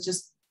did was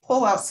just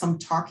pull out some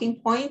talking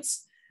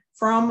points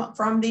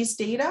from these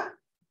data.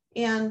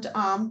 And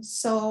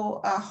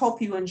so I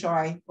hope you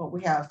enjoy what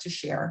we have to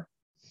share.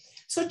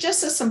 So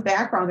just as some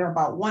background, there are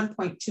about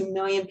 1.2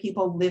 million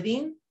people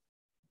living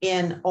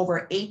in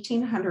over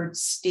 1,800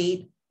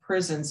 state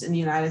prisons in the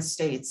United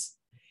States.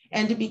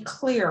 And to be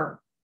clear,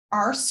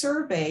 our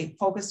survey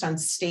focused on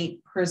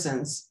state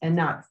prisons and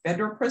not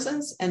federal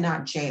prisons and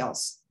not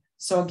jails.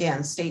 So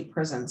again, state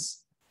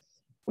prisons.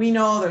 We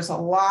know there's a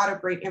lot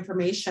of great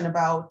information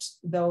about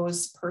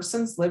those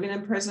persons living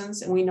in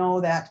prisons. And we know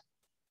that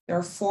there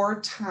are 4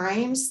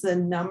 times the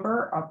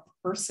number of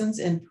persons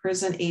in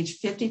prison age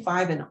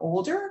 55 and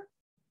older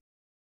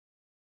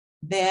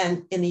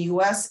than in the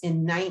US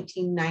in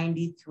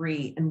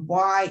 1993. And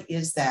why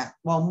is that?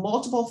 Well,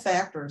 multiple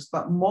factors,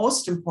 but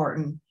most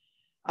important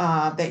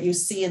that you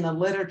see in the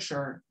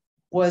literature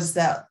was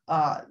that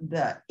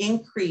the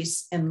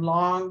increase in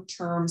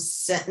long-term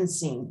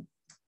sentencing,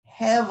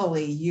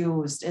 heavily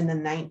used in the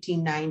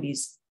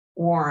 1990s,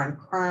 war on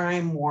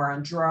crime, war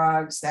on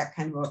drugs, that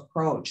kind of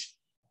approach.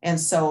 And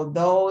so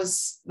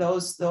those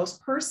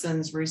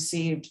persons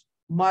received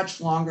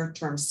much longer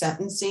term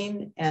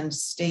sentencing and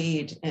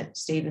stayed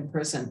in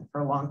prison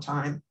for a long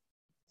time.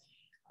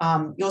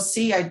 You'll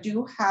see I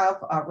do have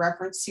a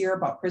reference here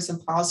about Prison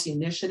Policy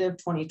Initiative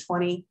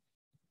 2020.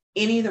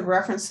 Any of the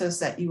references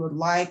that you would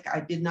like, I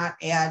did not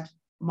add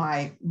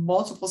my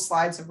multiple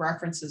slides of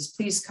references.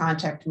 Please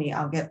contact me.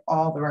 I'll get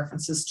all the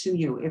references to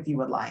you if you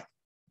would like.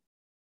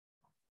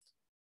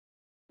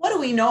 What do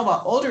we know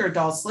about older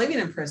adults living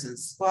in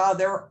prisons? Well,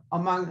 they're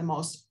among the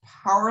most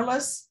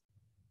powerless,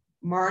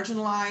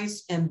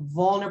 marginalized, and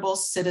vulnerable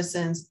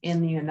citizens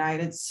in the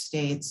United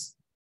States.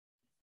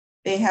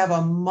 They have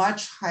a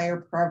much higher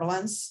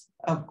prevalence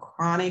of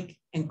chronic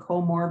and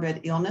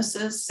comorbid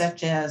illnesses,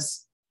 such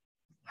as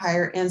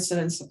higher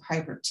incidence of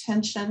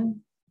hypertension,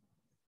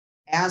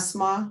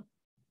 asthma,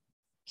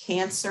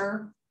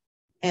 cancer,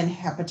 and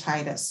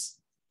hepatitis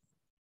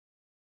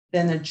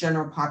than the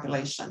general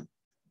population.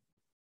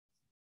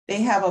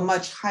 They have a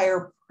much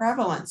higher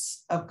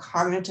prevalence of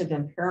cognitive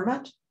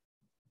impairment,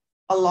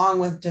 along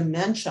with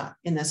dementia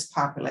in this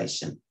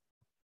population,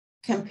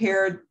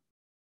 compared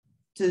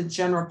to the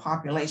general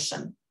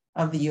population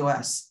of the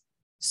US.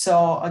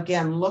 So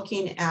again,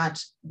 looking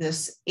at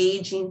this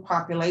aging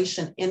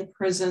population in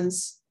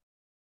prisons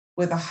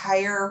with a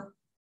higher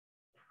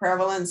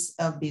prevalence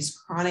of these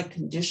chronic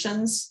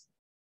conditions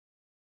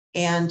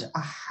and a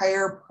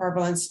higher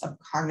prevalence of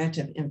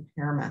cognitive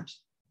impairment.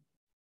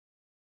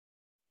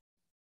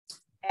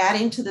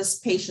 Adding to this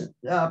patient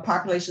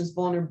population's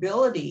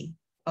vulnerability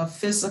of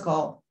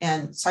physical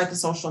and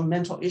psychosocial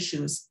mental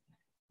issues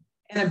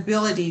and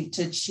ability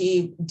to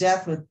achieve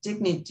death with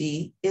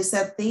dignity is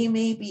that they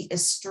may be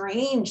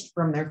estranged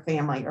from their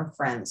family or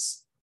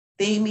friends.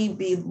 They may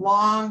be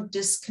long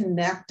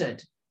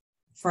disconnected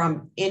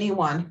from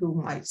anyone who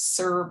might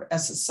serve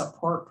as a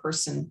support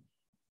person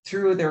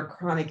through their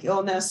chronic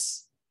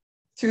illness,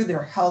 through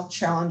their health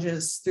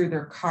challenges, through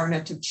their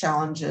cognitive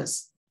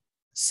challenges.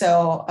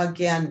 So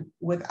again,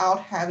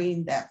 without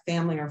having that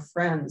family or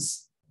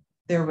friends,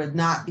 there would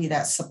not be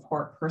that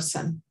support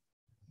person.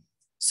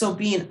 So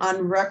being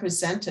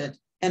unrepresented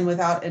and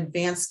without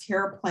advanced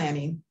care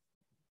planning,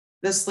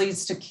 this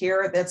leads to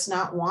care that's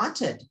not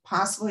wanted.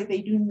 Possibly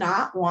they do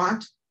not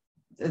want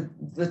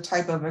the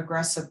type of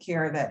aggressive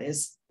care that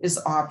is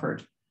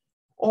offered,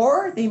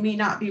 or they may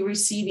not be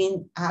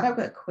receiving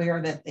adequate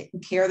care that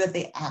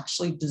they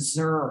actually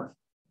deserve.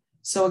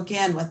 So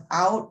again,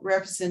 without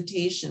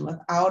representation,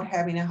 without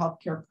having a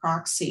healthcare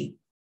proxy,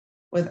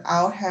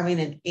 without having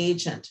an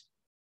agent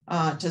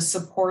to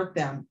support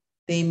them,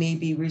 they may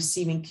be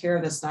receiving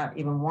care that's not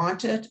even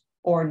wanted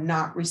or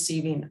not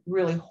receiving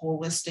really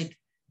holistic,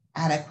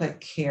 adequate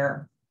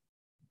care.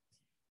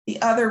 The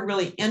other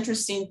really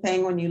interesting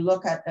thing when you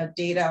look at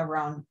data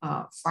around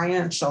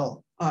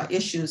financial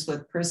issues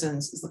with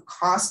prisons is the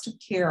cost of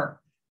care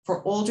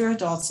for older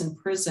adults in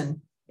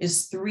prison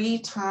is 3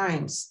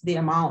 times the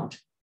amount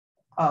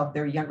of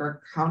their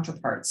younger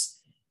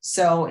counterparts.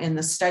 So in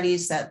the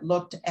studies that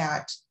looked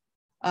at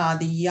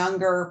the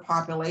younger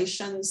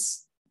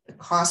populations, the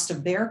cost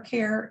of their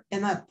care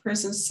in that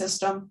prison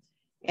system,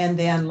 and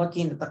then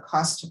looking at the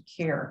cost of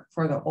care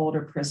for the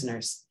older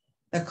prisoners,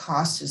 the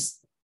cost is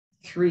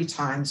 3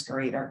 times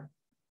greater.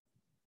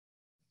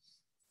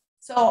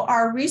 So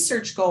our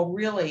research goal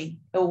really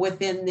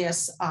within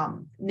this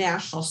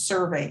national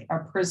survey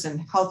of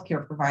prison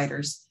healthcare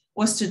providers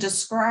was to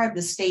describe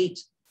the state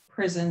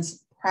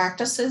prisons'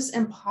 practices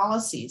and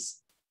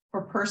policies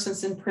for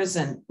persons in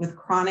prison with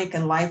chronic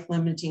and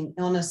life-limiting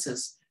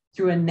illnesses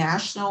through a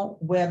national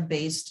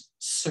web-based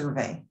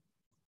survey.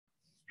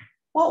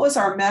 What was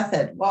our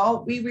method?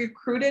 Well, we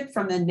recruited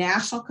from the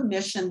National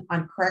Commission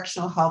on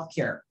Correctional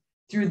Healthcare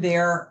through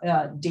their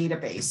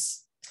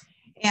database.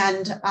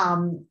 And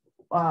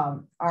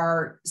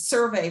our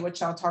survey,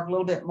 which I'll talk a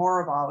little bit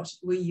more about,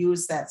 we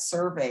used that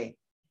survey.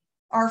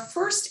 Our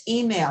first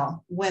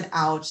email went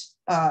out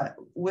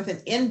with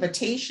an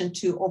invitation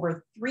to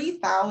over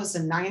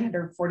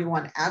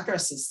 3,941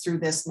 addresses through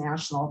this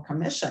national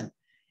commission.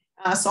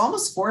 So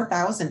almost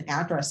 4,000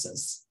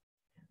 addresses.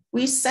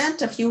 We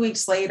sent a few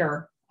weeks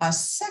later a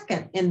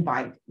second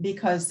invite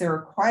because there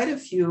were quite a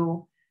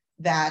few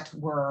that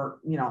were,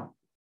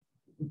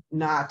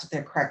 not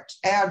the correct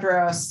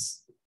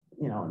address,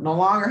 no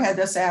longer had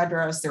this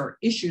address. There were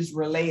issues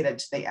related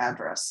to the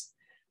address.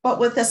 But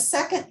with the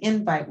second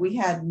invite, we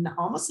had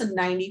almost a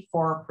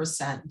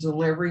 94%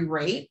 delivery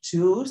rate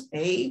to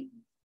an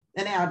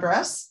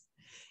address.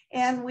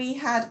 And we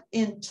had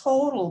in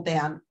total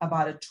then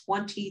about a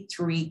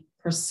 23%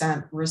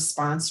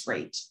 response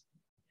rate.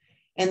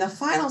 And the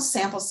final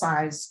sample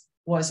size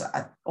was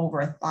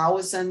over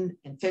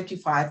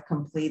 1,055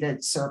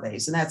 completed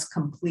surveys, and that's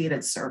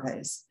completed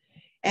surveys.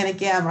 And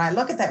again, when I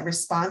look at that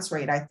response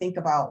rate, I think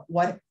about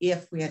what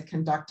if we had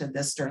conducted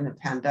this during the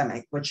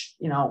pandemic, which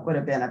would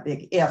have been a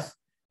big if,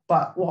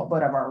 but what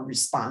would have our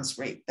response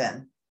rate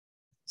been?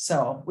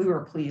 So we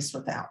were pleased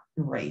with that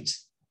rate.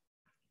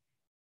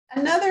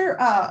 Another,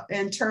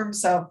 in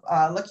terms of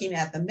looking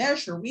at the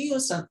measure, we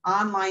used an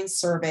online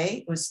survey.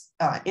 It was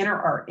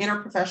our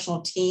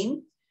interprofessional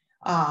team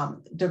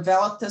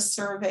developed this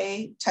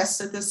survey,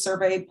 tested this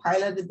survey,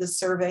 piloted the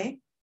survey.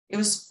 It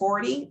was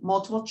 40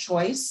 multiple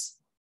choice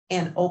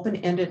and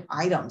open-ended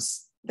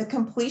items. The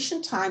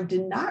completion time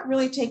did not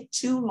really take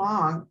too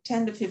long,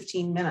 10 to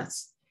 15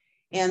 minutes.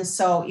 And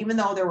so even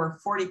though there were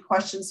 40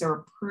 questions, they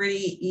were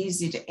pretty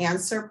easy to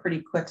answer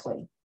pretty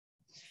quickly.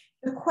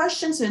 The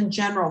questions in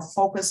general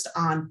focused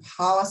on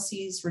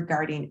policies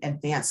regarding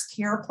advanced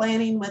care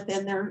planning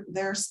within their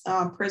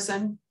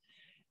prison,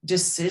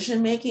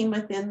 decision-making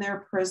within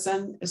their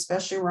prison,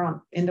 especially around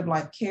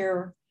end-of-life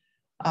care.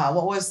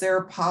 What was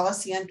their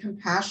policy on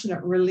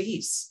compassionate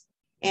release,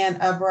 and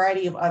a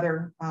variety of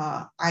other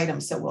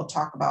items that we'll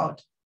talk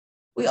about.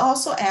 We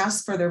also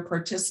asked for their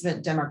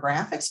participant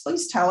demographics.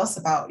 Please tell us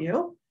about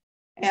you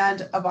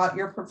and about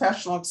your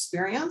professional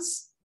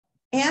experience,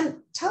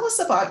 and tell us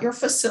about your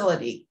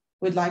facility.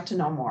 We'd like to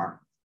know more.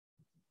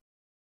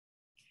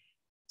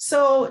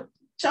 So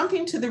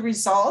jumping to the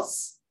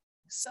results,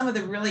 some of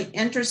the really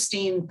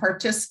interesting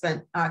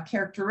participant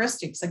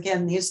characteristics.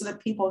 Again, these are the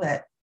people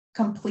that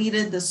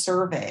completed the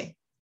survey.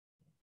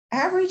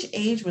 Average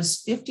age was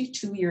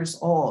 52 years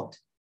old,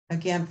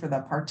 again, for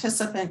the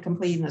participant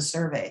completing the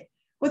survey,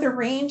 with a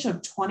range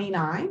of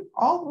 29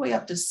 all the way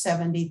up to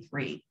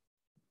 73.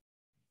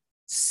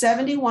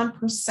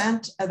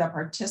 71% of the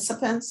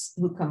participants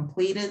who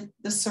completed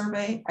the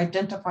survey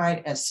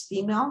identified as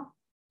female.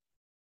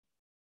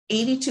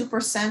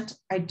 82%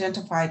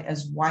 identified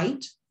as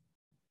white.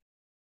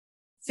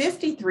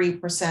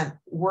 53%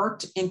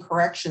 worked in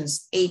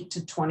corrections 8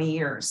 to 20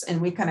 years.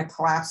 And we kind of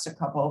collapsed a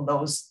couple of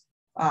those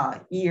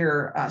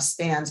year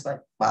spans,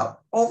 but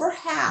about over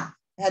half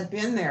had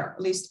been there,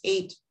 at least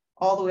 8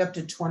 all the way up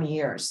to 20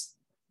 years.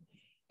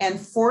 And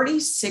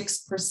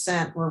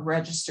 46% were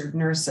registered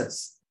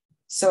nurses.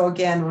 So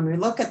again, when we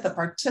look at the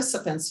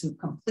participants who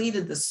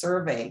completed the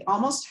survey,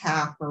 almost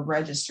half were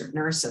registered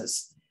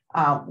nurses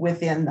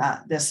within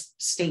this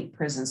state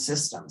prison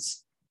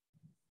systems.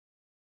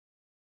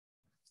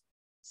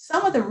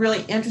 Some of the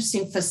really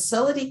interesting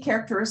facility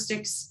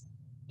characteristics,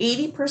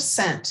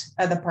 80%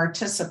 of the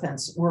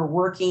participants were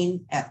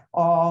working at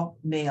all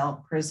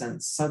male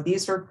prisons. So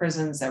these were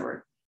prisons that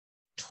were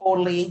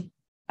totally,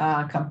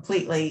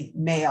 completely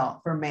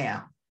male for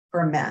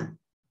men.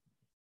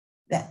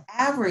 The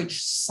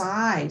average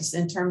size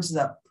in terms of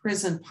the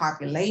prison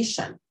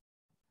population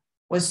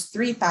was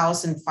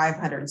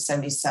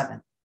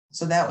 3,577.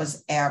 So that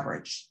was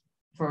average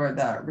for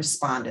the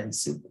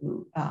respondents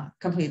who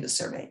completed the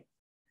survey.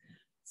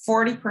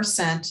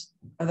 40%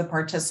 of the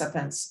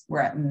participants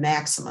were at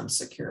maximum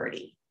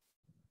security.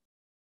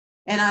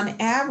 And on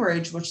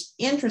average, which is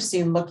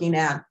interesting looking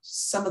at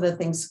some of the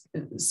things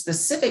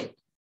specific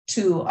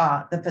to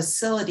the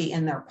facility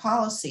and their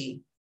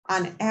policy,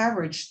 on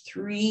average,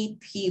 3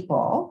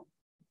 people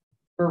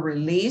were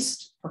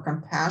released for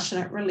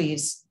compassionate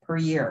release per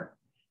year.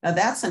 Now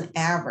that's an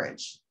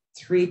average,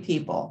 3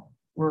 people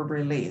were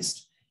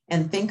released.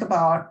 And think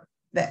about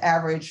the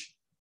average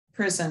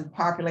prison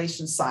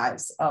population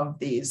size of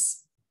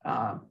these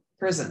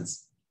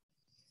prisons.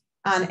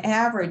 On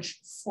average,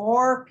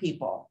 4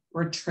 people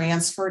were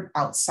transferred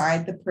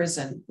outside the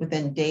prison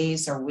within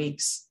days or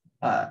weeks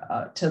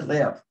to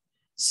live.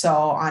 So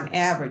on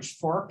average,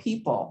 4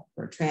 people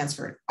were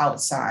transferred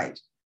outside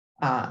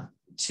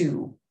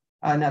to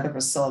another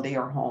facility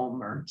or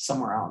home or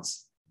somewhere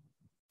else.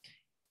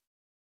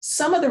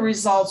 Some of the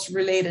results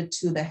related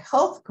to the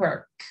health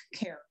care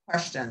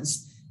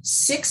questions,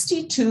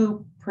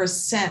 62%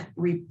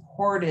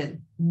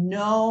 reported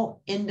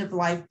no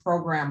end-of-life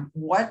program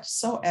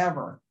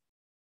whatsoever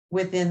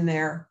within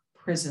their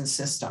prison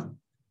system.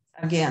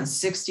 Again,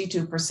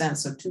 62%,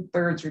 so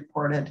 2/3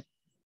 reported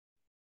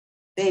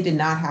they did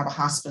not have a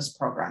hospice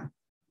program.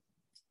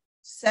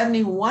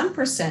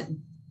 71%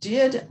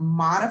 did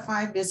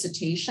modify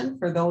visitation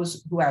for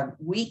those who have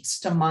weeks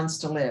to months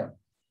to live.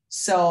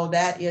 So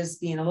that is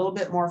being a little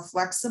bit more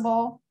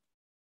flexible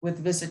with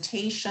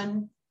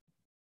visitation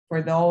for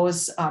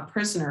those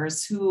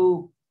prisoners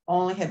who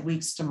only had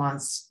weeks to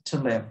months to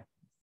live.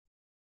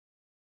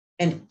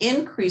 An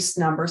increased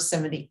number,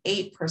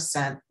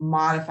 78%,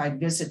 modified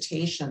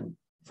visitation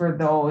for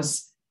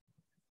those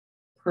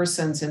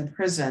persons in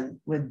prison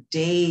with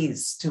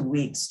days to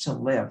weeks to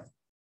live,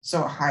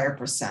 so a higher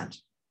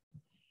percent.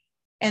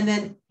 And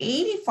then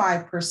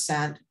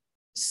 85%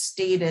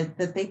 stated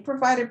that they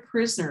provided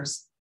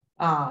prisoners,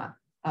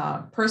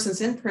 persons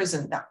in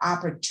prison, the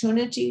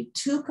opportunity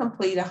to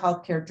complete a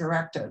healthcare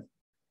directive.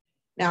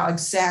 Now,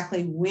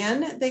 exactly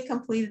when they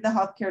completed the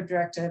healthcare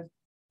directive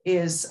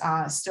is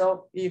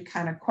still, you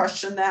kind of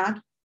question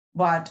that,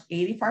 but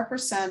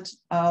 85%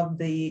 of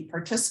the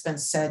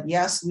participants said,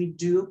 yes, we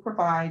do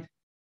provide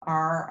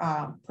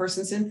our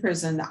persons in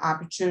prison the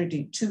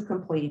opportunity to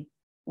complete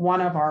one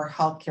of our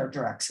healthcare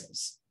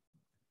directives.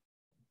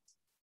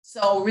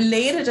 So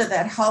related to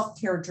that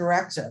healthcare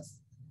directive,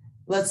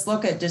 let's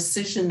look at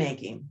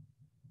decision-making.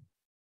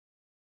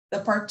 The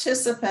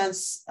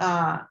participants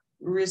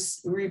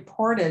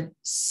reported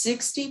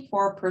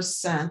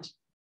 64%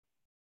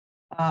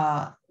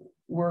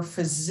 were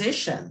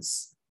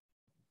physicians,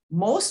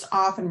 most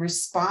often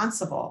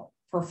responsible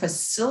for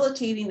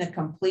facilitating the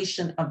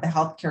completion of the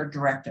healthcare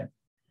directive.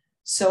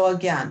 So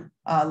again,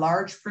 a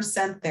large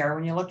percent there,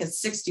 when you look at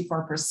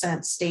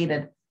 64%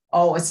 stated,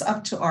 oh, it's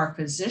up to our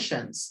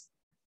physicians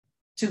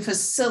to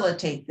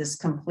facilitate this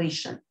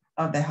completion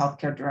of the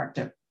healthcare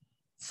directive,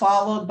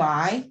 followed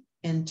by,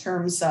 in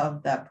terms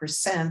of the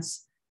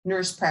percents,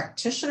 nurse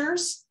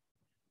practitioners,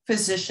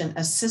 physician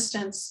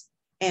assistants,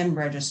 and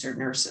registered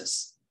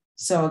nurses.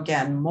 So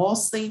again,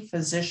 mostly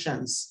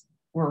physicians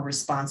were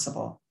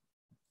responsible.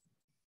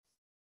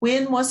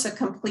 When was it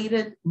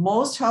completed?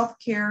 Most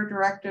healthcare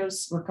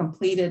directives were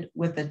completed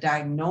with the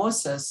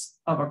diagnosis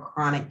of a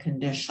chronic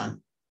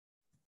condition.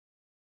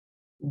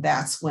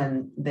 That's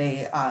when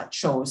they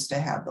chose to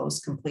have those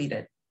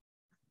completed.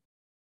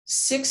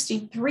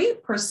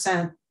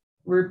 63%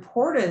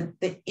 reported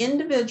the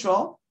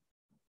individual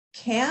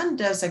can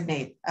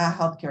designate a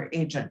healthcare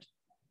agent.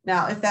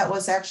 Now, if that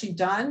was actually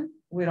done,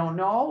 we don't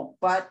know,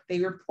 but they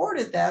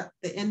reported that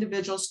the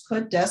individuals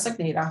could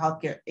designate a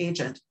healthcare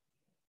agent.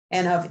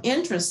 And of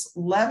interest,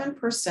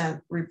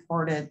 11%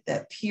 reported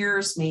that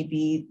peers may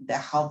be the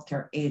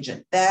healthcare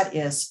agent. That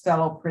is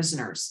fellow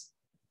prisoners.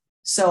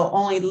 So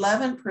only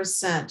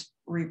 11%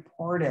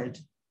 reported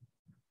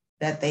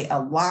that they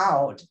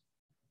allowed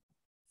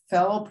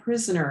fellow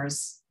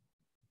prisoners,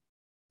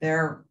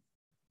 their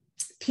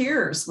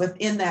peers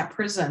within that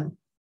prison,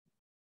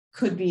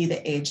 could be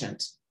the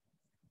agent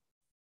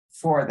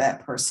for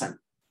that person.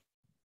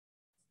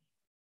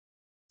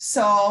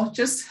 So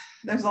just,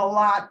 there's a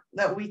lot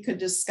that we could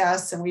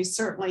discuss, and we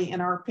certainly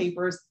in our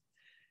papers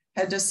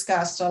had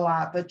discussed a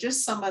lot, but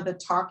just some of the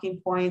talking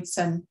points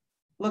and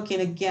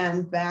looking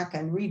again back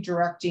and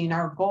redirecting.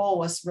 Our goal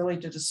was really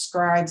to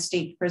describe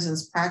state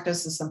prisons'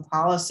 practices and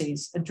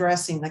policies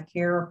addressing the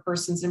care of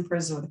persons in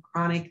prison with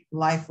chronic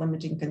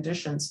life-limiting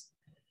conditions.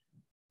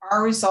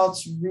 Our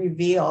results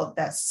revealed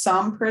that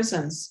some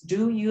prisons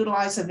do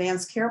utilize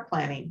advanced care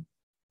planning.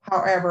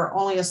 However,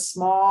 only a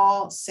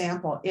small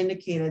sample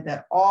indicated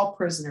that all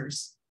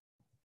prisoners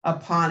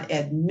upon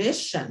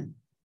admission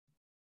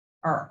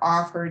are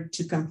offered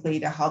to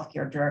complete a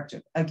healthcare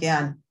directive.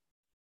 Again,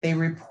 they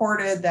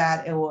reported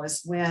that it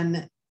was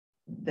when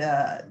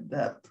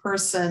the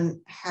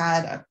person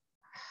had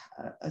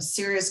a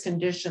serious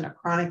condition, a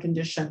chronic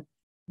condition,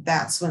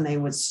 that's when they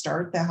would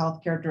start the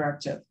healthcare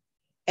directive,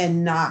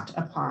 and not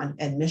upon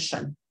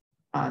admission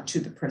to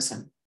the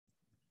prison.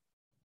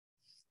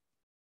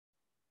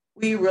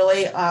 We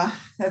really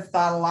have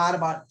thought a lot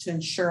about to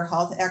ensure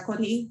health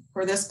equity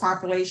for this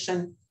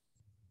population.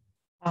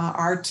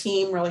 Our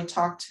team really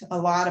talked a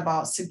lot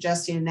about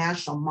suggesting a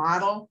national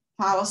model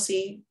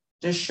policy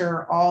to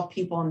assure all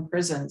people in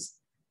prisons,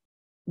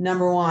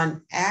 number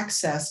one,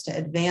 access to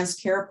advanced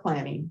care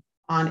planning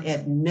on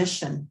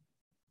admission.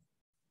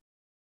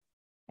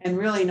 And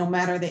really, no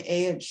matter the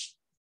age,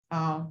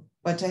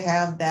 but to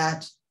have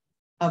that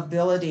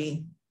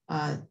ability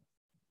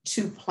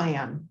to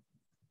plan,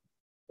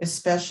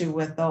 especially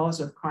with those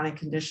with chronic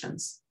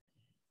conditions,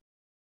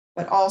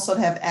 but also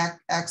to have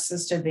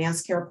access to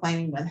advanced care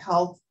planning when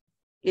health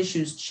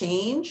issues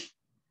change,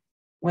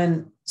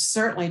 when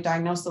certainly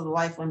diagnosed with a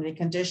life-limiting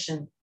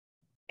condition.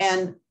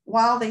 And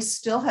while they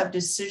still have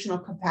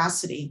decisional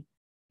capacity,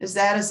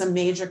 that is a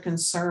major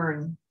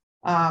concern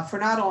for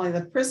not only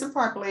the prison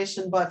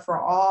population, but for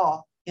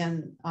all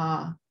in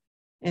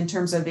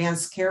terms of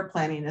advanced care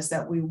planning, is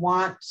that we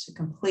want to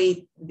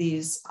complete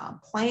these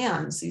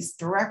plans, these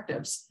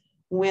directives,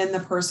 when the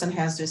person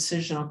has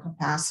decisional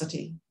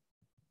capacity.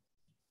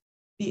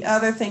 The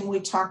other thing we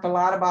talked a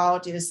lot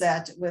about is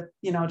that with,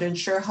 to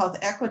ensure health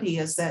equity,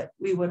 is that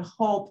we would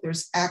hope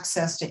there's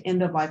access to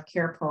end-of-life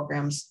care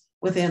programs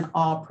within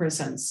all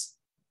prisons.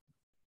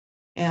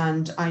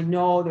 And I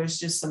know there's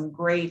just some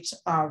great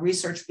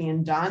research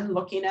being done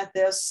looking at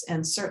this,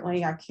 and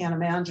certainly I can't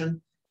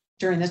imagine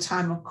during the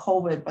time of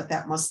COVID what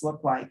that must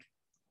look like.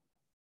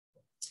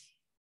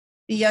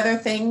 The other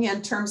thing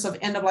in terms of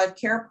end-of-life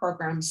care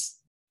programs,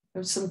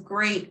 there's some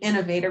great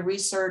innovative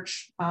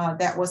research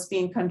that was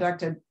being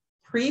conducted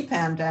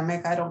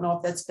pre-pandemic. I don't know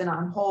if that's been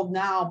on hold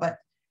now, but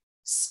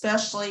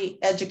specially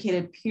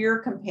educated peer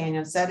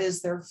companions, that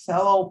is their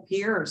fellow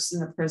peers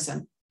in the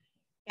prison,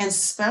 and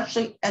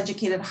specially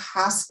educated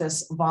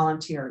hospice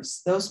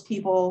volunteers, those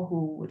people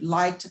who would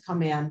like to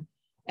come in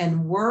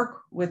and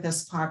work with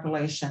this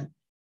population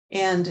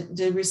and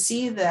to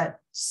receive that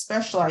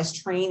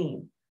specialized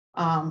training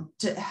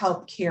to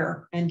help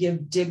care and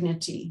give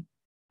dignity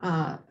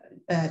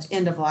at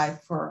end of life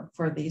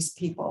for these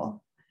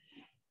people.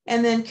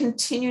 And then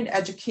continued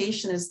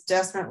education is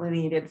desperately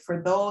needed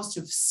for those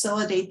to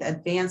facilitate the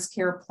advanced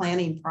care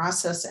planning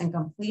process and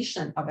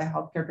completion of a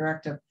healthcare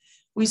directive.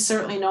 We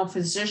certainly know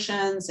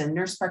physicians and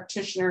nurse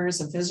practitioners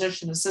and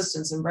physician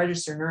assistants and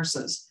registered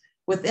nurses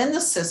within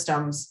the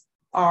systems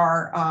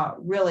are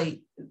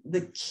really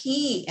the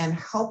key in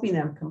helping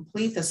them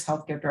complete this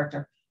healthcare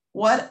directive.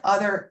 What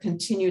other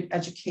continued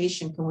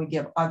education can we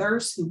give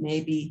others who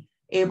may be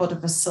able to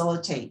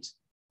facilitate?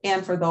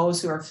 And for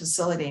those who are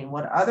facilitating,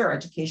 what other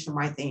education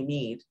might they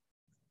need?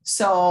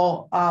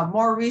 So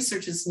more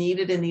research is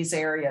needed in these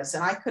areas.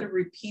 And I could have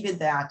repeated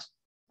that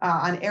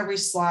on every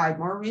slide.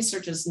 More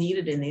research is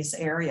needed in these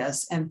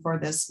areas and for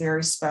this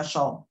very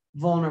special,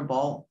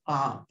 vulnerable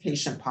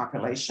patient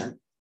population.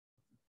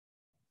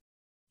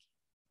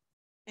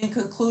 In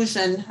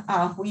conclusion,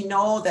 we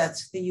know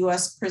that the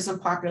US prison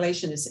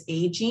population is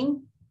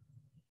aging.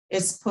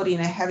 It's putting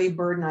a heavy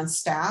burden on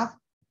staff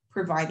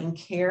providing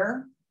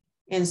care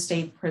in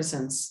state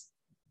prisons.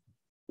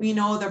 We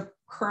know the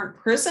current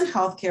prison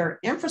healthcare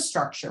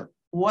infrastructure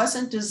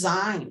wasn't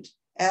designed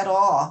at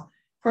all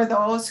for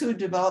those who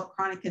develop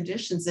chronic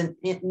conditions and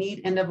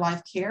need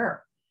end-of-life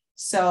care.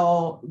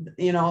 So,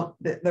 you know,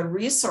 the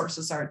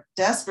resources are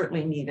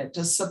desperately needed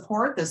to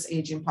support this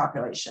aging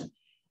population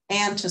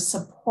and to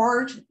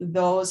support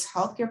those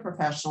healthcare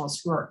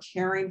professionals who are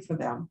caring for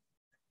them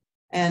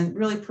and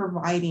really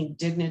providing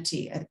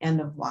dignity at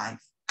end of life.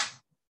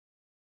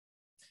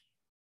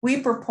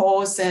 We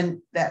propose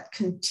then that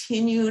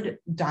continued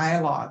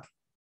dialogue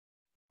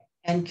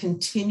and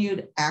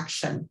continued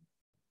action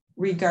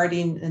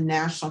regarding the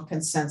national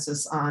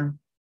consensus on,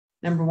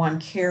 number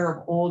one, care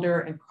of older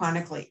and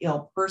chronically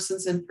ill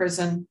persons in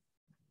prison,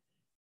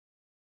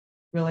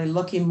 really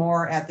looking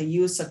more at the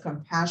use of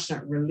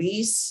compassionate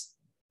release,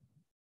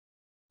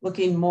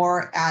 looking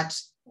more at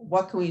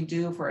what can we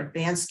do for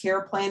advanced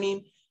care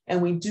planning.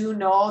 And we do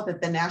know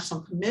that the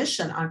National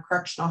Commission on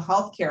Correctional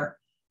Health Care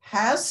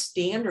has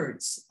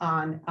standards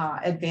on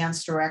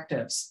advanced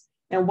directives.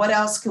 And what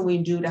else can we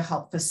do to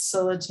help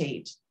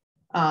facilitate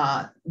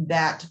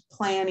that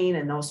planning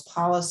and those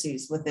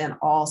policies within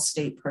all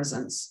state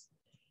prisons?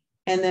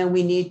 And then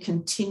we need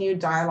continued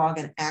dialogue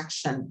and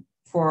action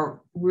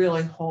for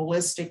really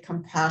holistic,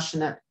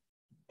 compassionate,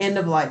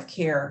 end-of-life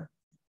care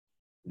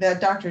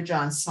that Dr.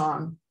 John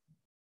Song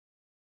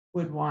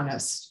would want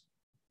us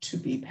to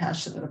be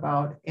passionate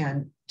about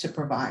and to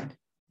provide.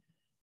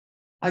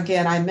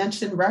 Again, I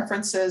mentioned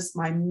references.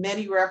 My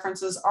many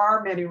references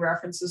are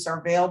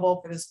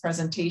available for this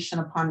presentation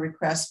upon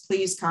request.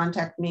 Please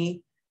contact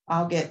me.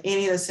 I'll get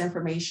any of this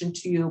information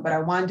to you, but I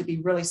wanted to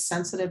be really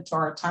sensitive to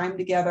our time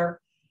together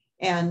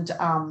and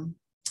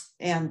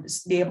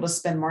be able to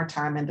spend more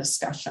time in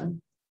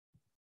discussion.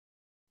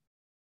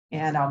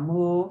 And I'll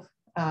move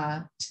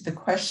to the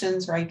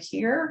questions right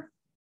here.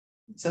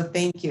 So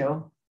thank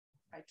you.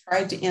 I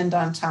tried to end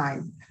on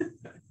time.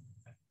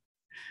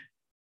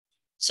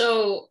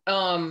 So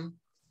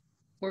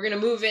we're going to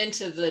move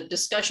into the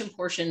discussion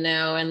portion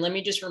now. And let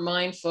me just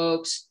remind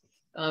folks,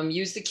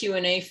 use the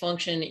Q&A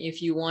function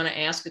if you want to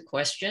ask a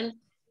question.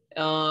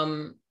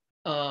 And,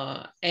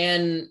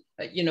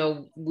 you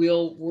know,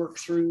 we'll work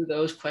through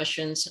those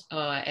questions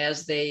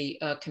as they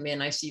come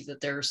in. I see that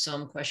there are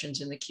some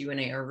questions in the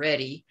Q&A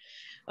already.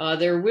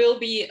 There will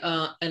be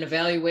an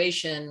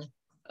evaluation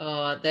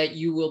that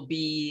you will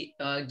be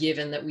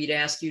given that we'd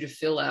ask you to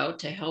fill out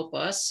to help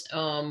us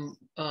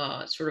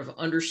sort of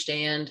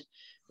understand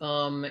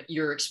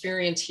your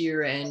experience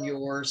here and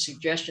your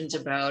suggestions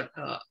about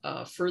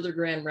further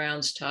Grand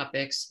Rounds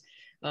topics.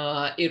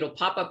 It'll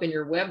pop up in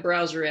your web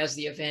browser as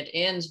the event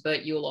ends,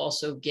 but you'll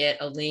also get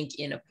a link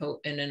in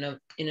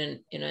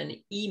an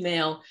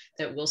email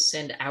that we'll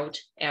send out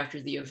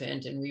after the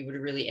event. And we would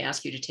really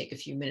ask you to take a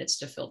few minutes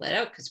to fill that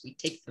out because we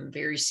take them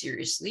very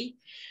seriously.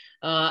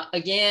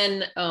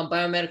 Again,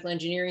 biomedical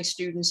engineering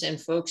students and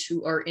folks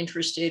who are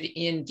interested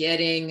in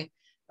getting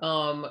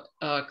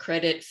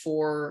credit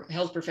for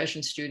health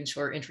profession students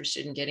who are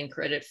interested in getting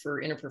credit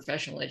for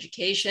interprofessional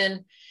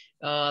education.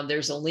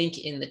 There's a link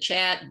in the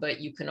chat, but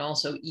you can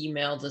also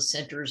email the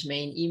center's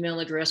main email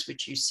address,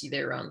 which you see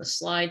there on the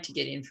slide, to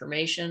get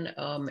information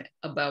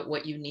about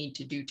what you need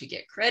to do to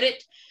get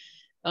credit.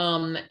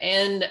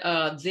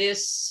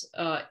 This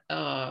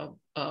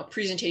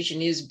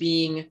presentation is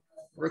being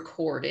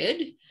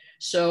recorded.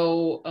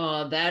 So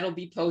that'll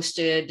be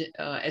posted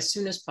as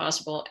soon as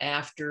possible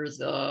after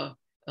the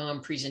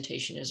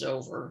presentation is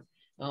over,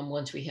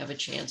 once we have a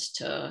chance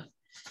to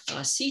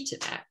see to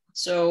that.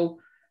 So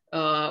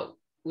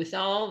with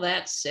all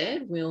that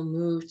said, we'll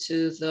move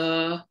to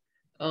the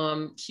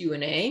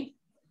Q&A.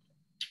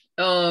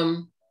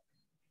 One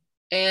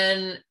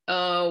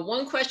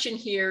question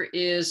here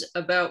is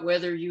about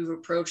whether you've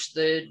approached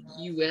the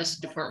US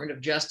Department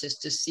of Justice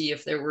to see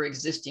if there were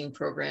existing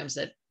programs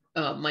that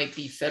might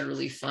be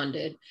federally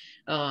funded.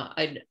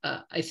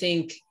 I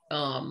think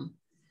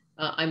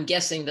I'm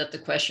guessing that the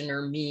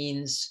questioner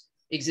means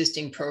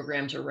existing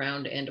programs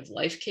around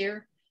end-of-life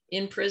care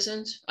in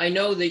prisons. I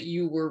know that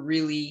you were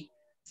really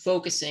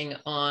focusing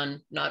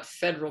on not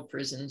federal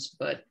prisons,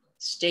 but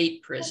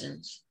state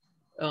prisons.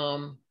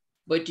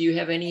 But do you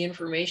have any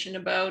information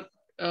about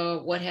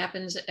what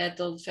happens at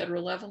the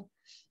federal level?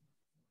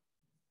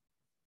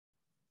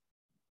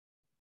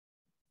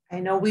 I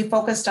know we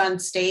focused on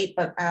state,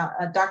 but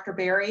Dr.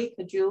 Berry,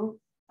 could you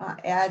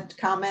add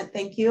comment?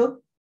 Thank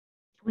you.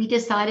 We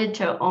decided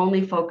to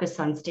only focus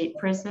on state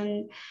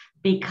prison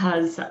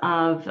because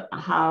of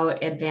how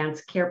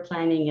advanced care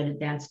planning and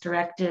advanced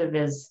directive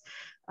is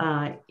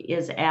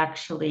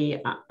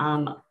actually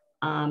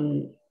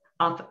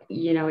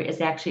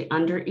is actually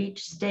under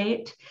each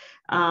state.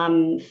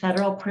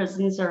 Federal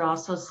prisons are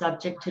also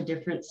subject to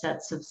different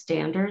sets of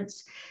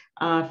standards.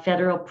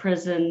 Federal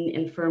prison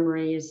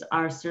infirmaries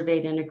are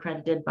surveyed and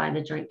accredited by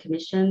the Joint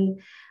Commission,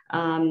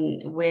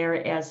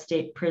 whereas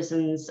state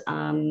prisons,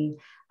 are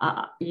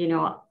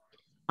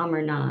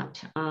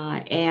not.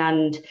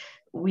 And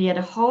we had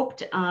hoped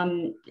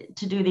to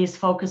do these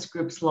focus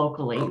groups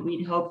locally.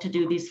 We'd hoped to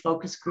do these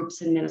focus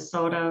groups in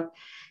Minnesota.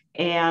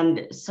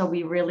 And so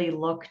we really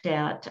looked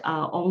at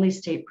only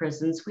state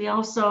prisons. We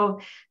also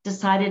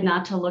decided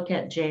not to look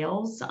at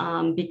jails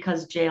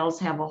because jails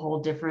have a whole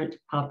different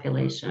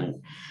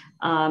population.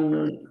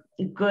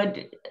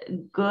 Good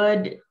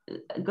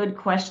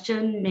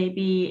question.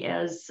 Maybe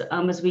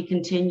as we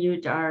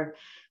continued our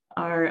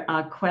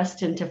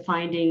quest into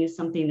finding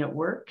something that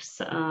works,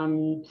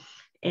 that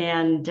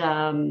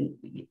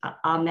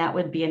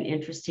would be an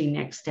interesting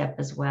next step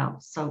as well.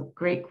 So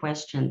great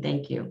question.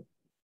 Thank you.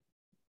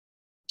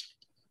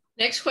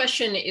 Next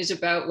question is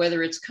about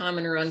whether it's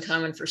common or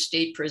uncommon for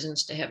state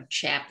prisons to have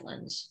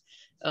chaplains.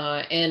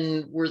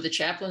 And were the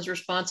chaplains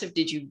responsive?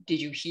 Did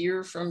you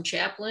hear from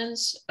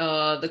chaplains?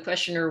 The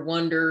questioner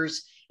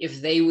wonders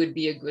if they would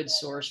be a good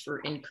source for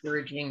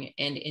encouraging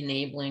and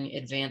enabling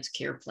advanced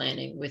care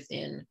planning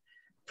within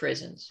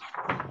prisons.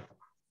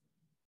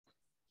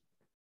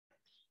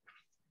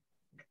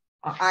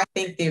 I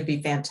think they'd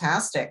be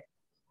fantastic.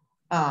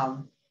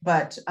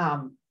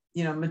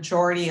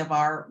 Majority of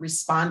our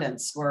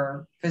respondents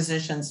were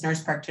physicians,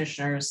 nurse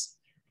practitioners,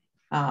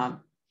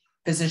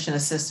 physician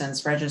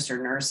assistants,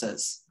 registered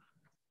nurses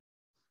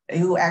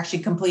who actually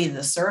completed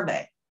the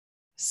survey.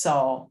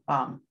 So,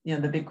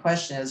 the big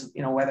question is,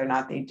 whether or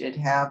not they did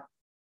have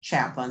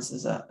chaplains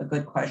is a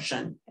good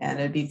question. And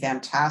it'd be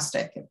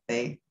fantastic if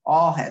they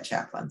all had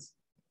chaplains.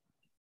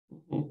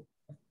 Mm-hmm.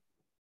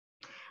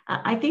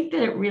 I think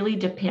that it really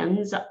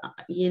depends,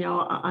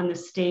 on the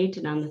state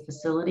and on the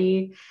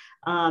facility.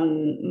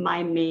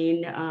 My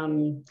main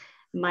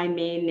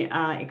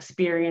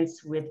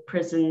experience with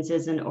prisons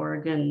is in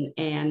Oregon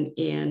and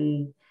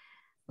in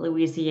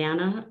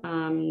Louisiana.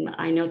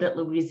 I know that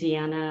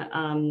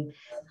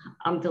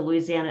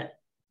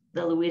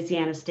the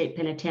Louisiana State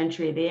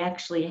Penitentiary, they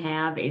actually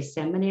have a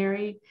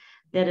seminary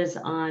that is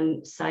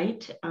on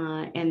site,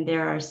 and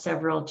there are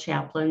several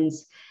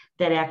chaplains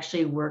that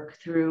actually work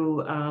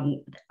through,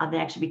 they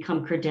actually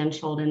become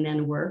credentialed and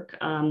then work.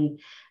 They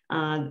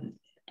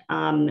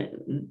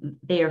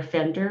are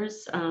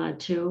offenders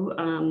too,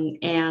 but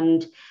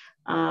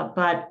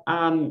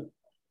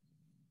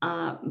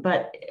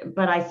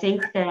I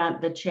think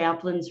that the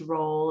chaplain's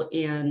role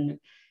in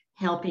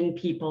helping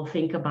people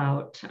think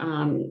about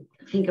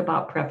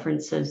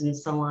preferences and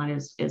so on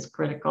is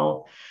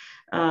critical.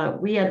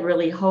 We had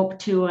really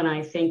hoped to, and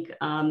I think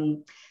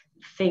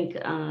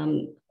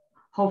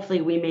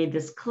hopefully we made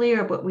this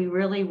clear, but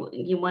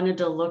you wanted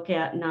to look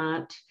at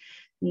not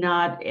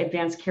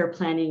advanced care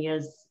planning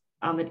as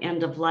an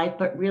end of life,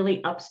 but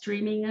really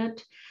upstreaming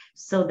it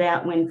so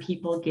that when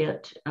people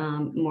get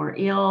more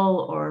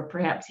ill or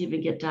perhaps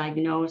even get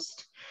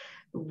diagnosed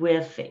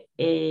with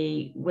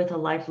a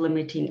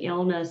life-limiting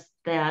illness,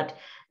 that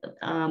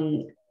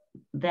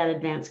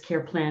advanced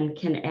care plan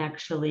can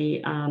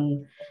actually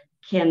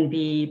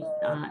be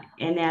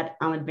and that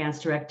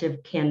advanced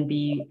directive can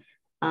be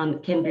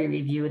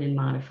reviewed and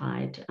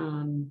modified.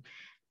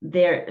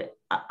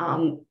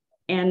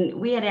 And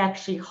we had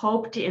actually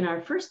hoped in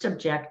our first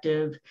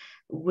objective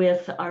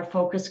with our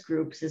focus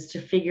groups is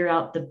to figure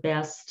out the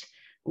best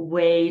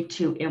way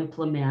to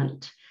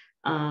implement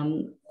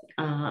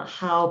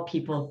how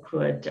people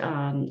could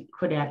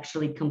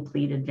actually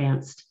complete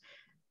advanced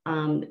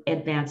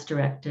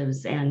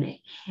directives and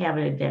have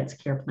an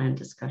advanced care plan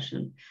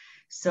discussion.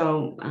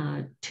 So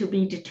to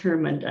be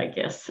determined, I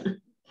guess.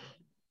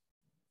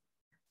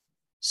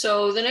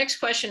 So the next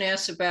question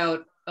asks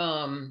about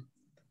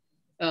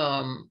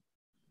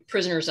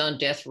prisoners on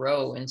death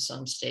row in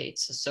some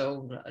states.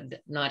 So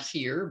not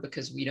here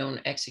because we don't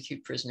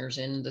execute prisoners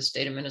in the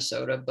state of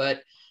Minnesota,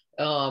 but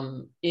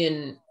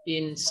in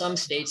some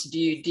states,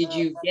 did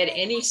you get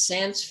any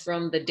sense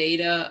from the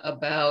data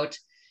about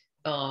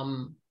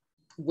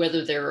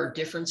whether there are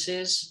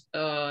differences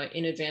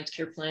in advanced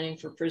care planning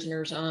for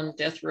prisoners on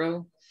death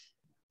row?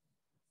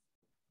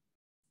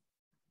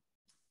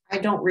 I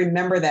don't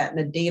remember that in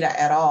the data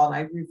at all. And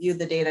I reviewed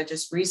the data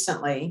just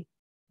recently,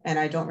 and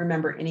I don't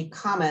remember any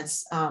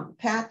comments.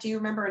 Pat, do you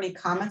remember any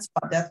comments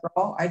about death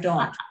row? I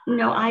don't.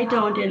 No, I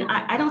don't. And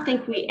I don't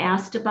think we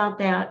asked about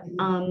that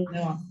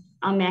no.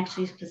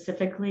 Actually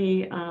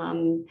specifically,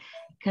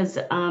 because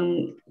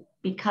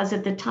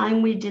at the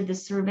time we did the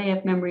survey,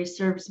 if memory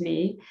serves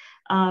me,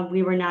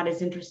 we were not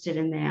as interested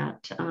in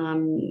that,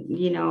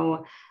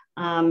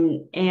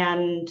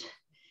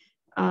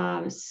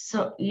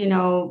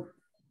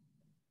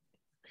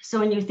 so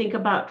when you think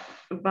about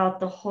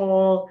the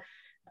whole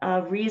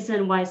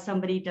reason why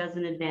somebody does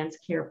an advanced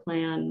care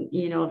plan,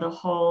 you know, the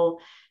whole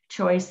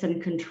choice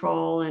and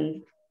control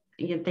and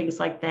things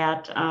like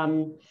that.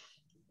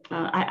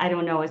 I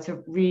don't know. It's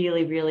a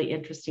really, really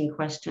interesting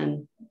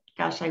question.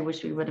 Gosh, I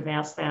wish we would have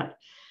asked that.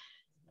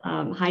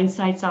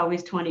 Hindsight's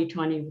always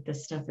 20/20 with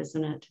this stuff,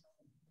 isn't it?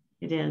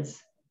 It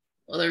is.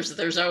 Well,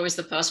 there's always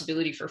the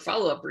possibility for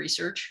follow-up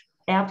research.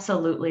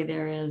 Absolutely,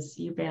 there is.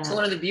 You bet. It's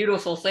one of the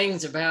beautiful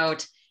things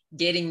about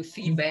getting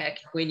feedback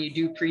when you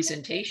do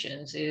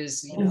presentations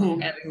is, you know,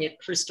 having it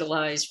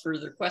crystallize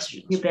further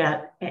questions. You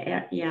bet.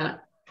 Yeah.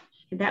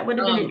 That would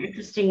have been an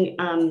interesting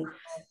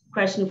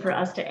question for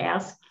us to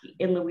ask.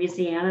 In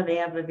Louisiana, they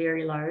have a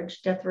very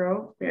large death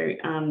row, very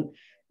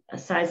a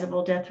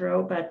sizable death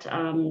row,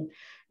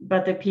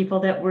 but the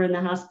people that were in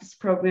the hospice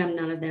program,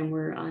 none of them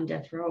were on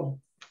death row.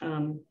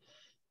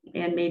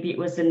 And maybe it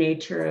was the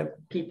nature of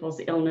people's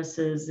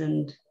illnesses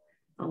and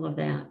all of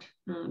that.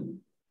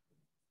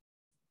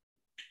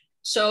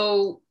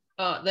 So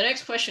the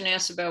next question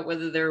asks about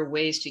whether there are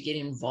ways to get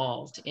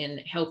involved in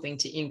helping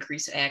to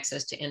increase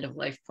access to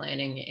end-of-life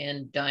planning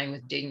and dying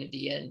with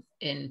dignity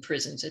in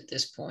prisons at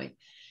this point.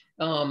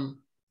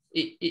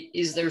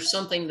 Is there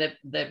something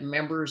that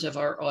members of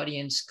our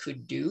audience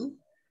could do?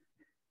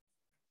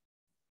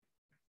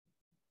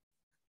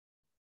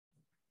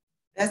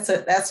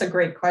 That's a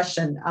great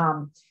question.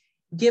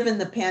 Given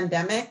the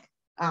pandemic,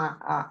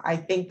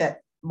 I think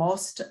that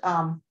most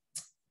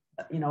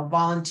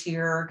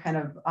volunteer kind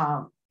of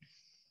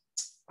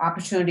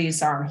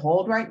opportunities are on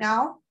hold right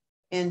now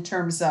in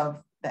terms of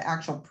the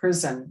actual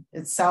prison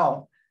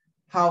itself.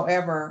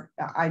 However,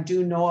 I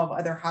do know of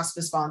other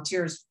hospice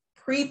volunteers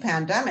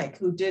pre-pandemic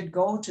who did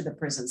go to the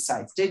prison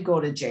sites, did go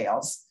to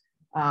jails.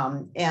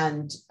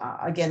 Again,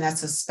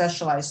 that's a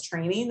specialized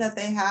training that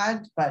they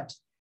had, but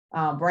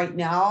right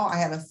now I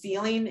have a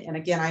feeling, and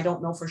again, I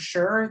don't know for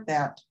sure,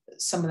 that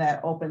some of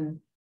that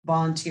open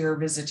volunteer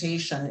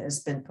visitation has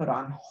been put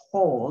on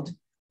hold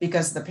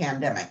because of the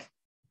pandemic,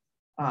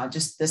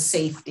 just the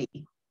safety.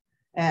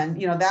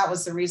 And, that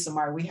was the reason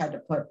why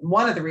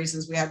one of the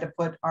reasons we had to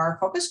put our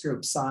focus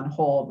groups on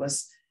hold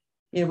was,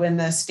 when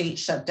the state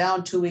shut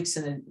down 2 weeks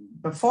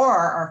before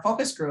our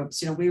focus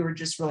groups, we were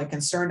just really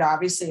concerned,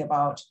 obviously,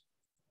 about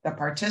the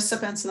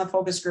participants in the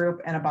focus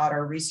group and about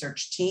our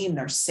research team,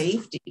 their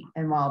safety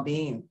and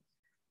well-being.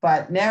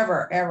 But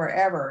never, ever,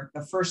 ever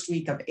the first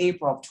week of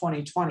April of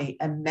 2020,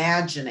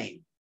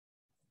 imagining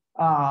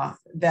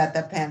that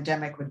the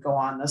pandemic would go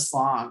on this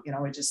long.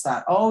 We just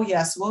thought, oh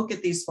yes, we'll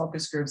get these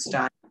focus groups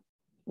done.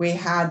 We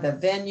had the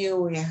venue,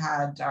 we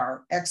had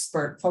our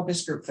expert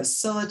focus group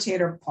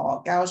facilitator,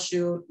 Paul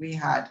Gauschut, we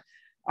had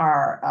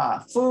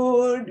our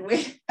food,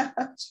 we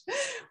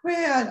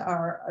had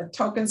our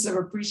tokens of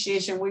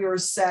appreciation. We were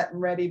set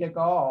and ready to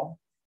go.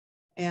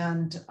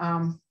 And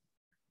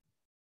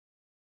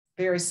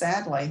very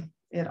sadly,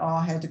 it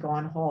all had to go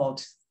on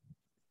hold.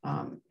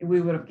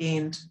 We would have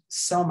gained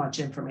so much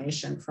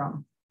information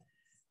from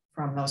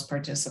those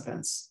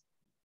participants.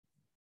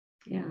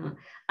 Yeah.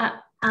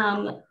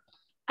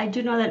 I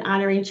do know that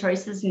Honoring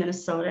Choices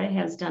Minnesota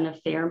has done a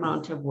fair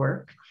amount of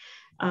work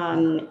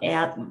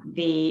at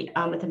the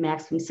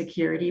maximum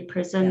security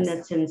prison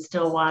that's in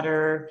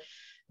Stillwater.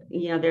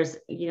 There's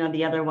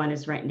the other one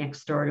is right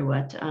next door to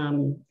it,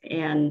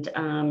 and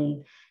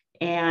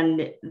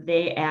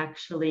they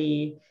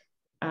actually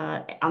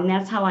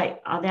that's how I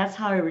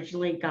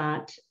originally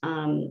got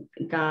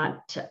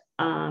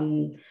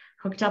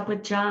hooked up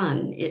with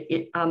John.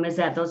 Is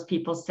that those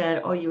people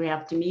said, oh, you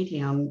have to meet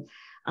him.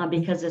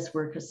 Because his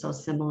work is so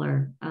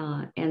similar.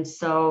 And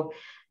so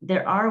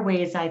there are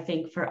ways, I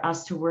think, for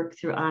us to work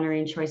through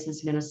Honoring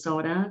Choices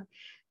Minnesota.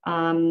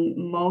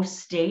 Most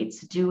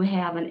states do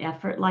have an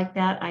effort like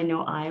that. I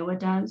know Iowa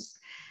does.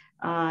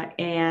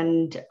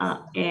 And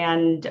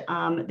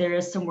there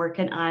is some work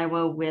in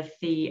Iowa with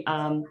the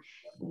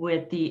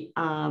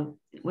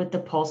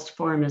post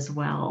form as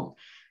well.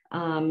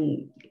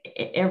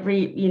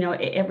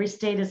 Every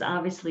state is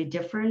obviously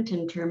different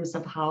in terms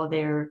of how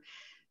they're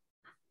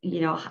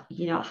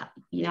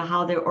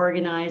how they're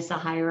organized, the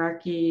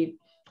hierarchy,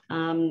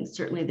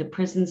 certainly the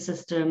prison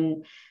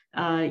system,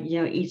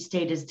 each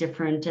state is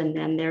different. And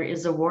then there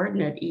is a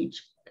warden at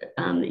each,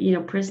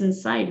 prison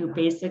site who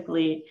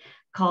basically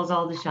calls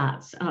all the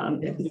shots,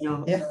 so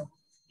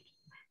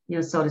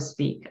to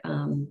speak.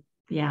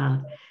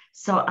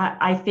 So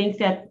I think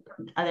that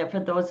for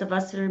those of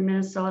us that are in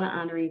Minnesota,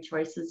 Honoring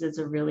Choices is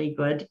a really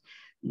good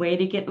way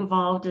to get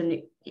involved,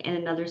 and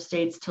in other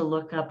states to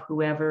look up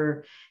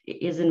whoever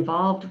is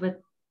involved with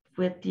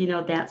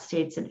that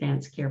state's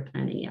advanced care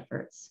planning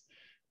efforts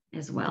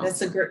as well.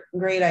 That's a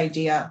great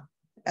idea.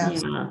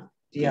 Absolutely.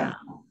 Yeah.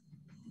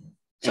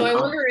 So I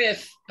wonder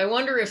if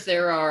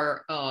there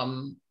are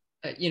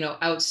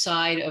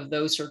outside of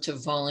those sorts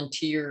of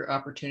volunteer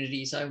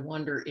opportunities, I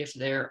wonder if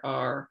there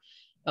are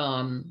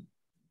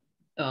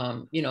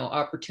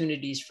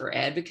opportunities for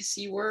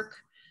advocacy work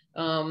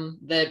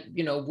that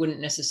wouldn't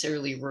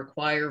necessarily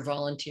require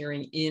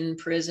volunteering in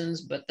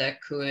prisons, but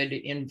that could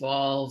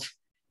involve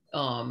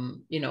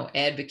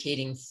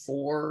advocating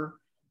for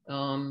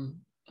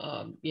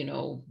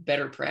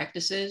better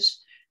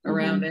practices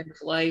around end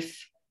of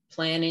life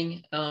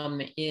planning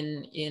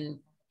in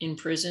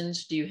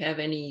prisons. Do you have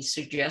any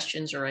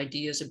suggestions or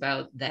ideas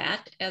about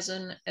that as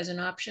an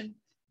option?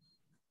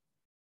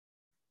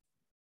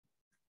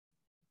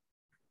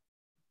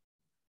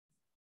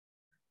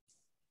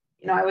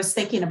 I was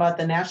thinking about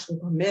the National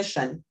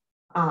Commission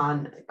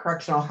on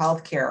Correctional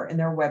Healthcare and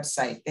their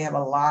website. They have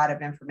a lot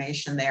of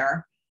information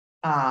there.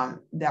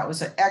 That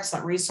was an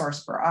excellent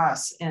resource for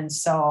us. And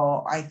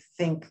so I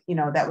think,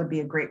 that would be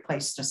a great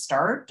place to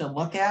start to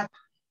look at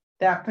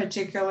that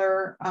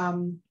particular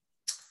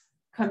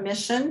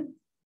commission.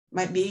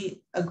 Might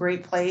be a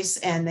great place.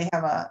 And they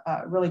have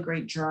a really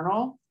great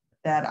journal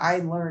that I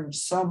learned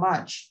so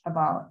much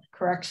about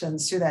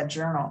corrections through that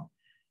journal.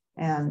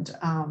 And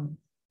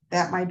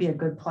that might be a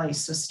good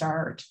place to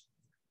start.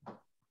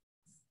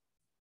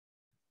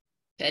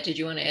 Pat, did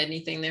you want to add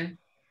anything there?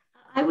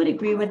 I would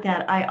agree with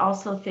that. I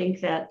also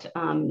think that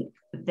having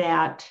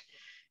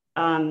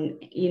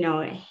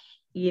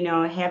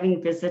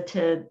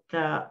visited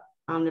the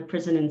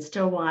prison in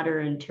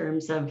Stillwater in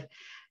terms of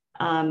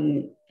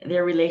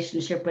their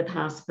relationship with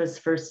hospice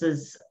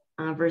versus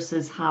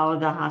how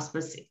the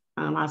hospice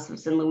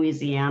in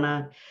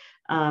Louisiana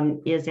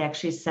is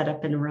actually set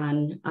up and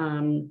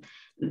run.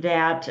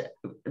 That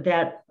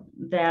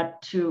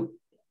to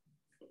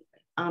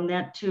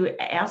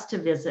ask to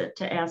visit,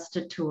 to ask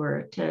to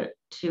tour, to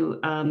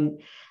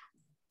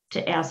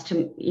ask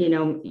to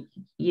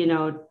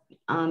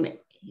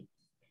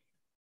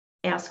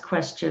ask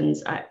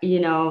questions,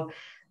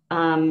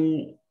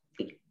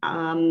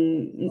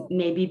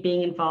 maybe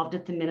being involved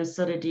at the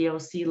Minnesota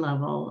DOC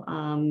level.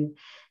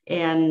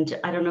 And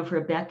I don't know if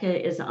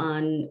Rebecca is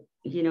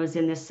is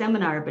in this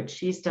seminar, but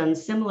she's done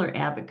similar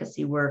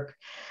advocacy work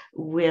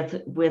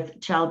with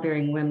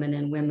childbearing women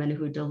and women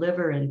who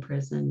deliver in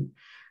prison.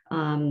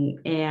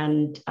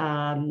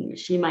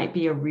 She might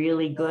be a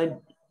really good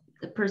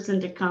person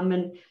to come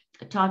and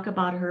talk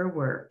about her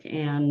work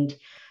and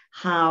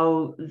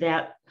how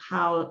that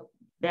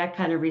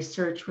kind of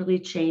research really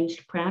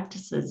changed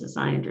practices, as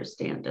I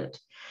understand it.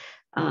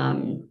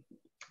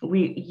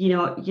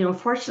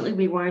 Fortunately,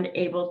 we weren't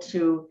able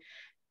to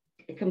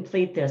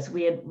complete this.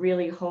 We had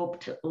really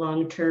hoped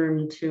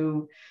long-term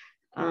to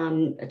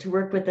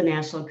work with the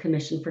National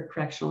Commission for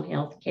Correctional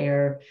Health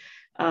Care,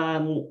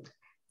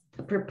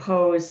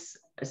 propose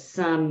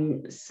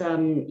some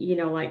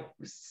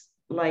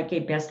like a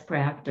best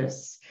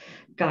practice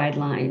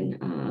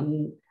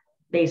guideline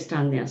based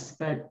on this,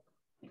 but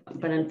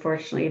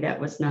unfortunately that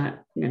was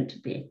not meant to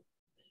be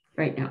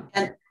right now.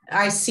 And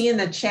I see in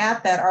the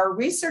chat that our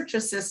research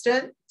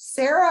assistant,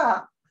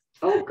 Sarah.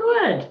 Oh,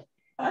 good.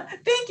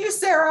 Thank you,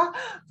 Sarah,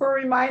 for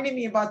reminding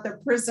me about the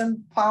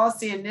Prison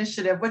Policy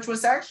Initiative, which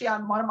was actually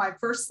on one of my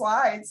first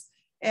slides.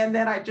 And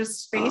then I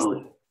just spaced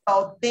it.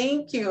 Oh,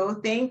 thank you.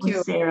 Thank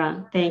you.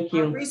 Sarah, thank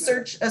you. Our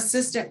research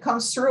assistant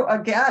comes through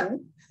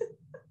again.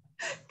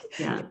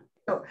 Yeah.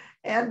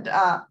 And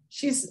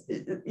she's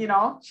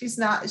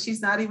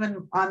not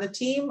even on the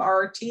team.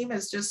 Our team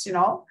is just,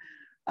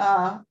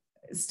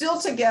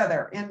 still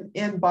together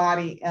in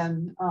body.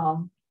 And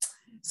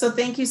so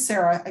thank you,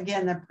 Sarah.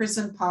 Again, the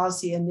Prison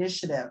Policy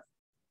Initiative.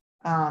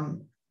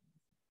 And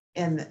you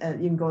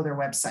can go to their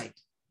website.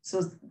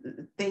 So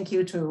thank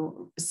you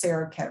to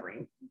Sarah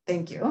Kettering.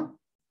 Thank you.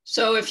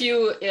 So if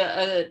you,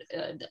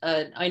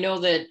 I know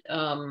that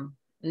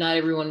not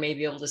everyone may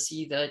be able to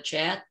see the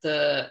chat.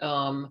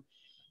 The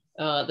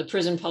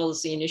Prison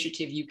Policy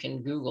Initiative, you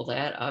can Google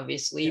that,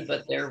 obviously,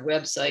 but their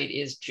website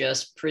is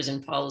just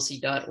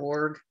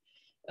prisonpolicy.org.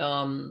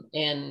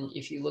 And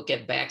if you look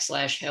at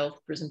 /health,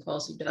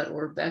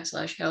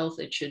 prisonpolicy.org/health,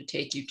 it should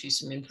take you to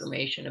some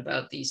information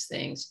about these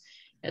things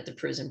at the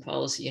Prison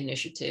Policy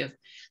Initiative.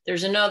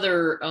 There's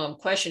another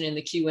question in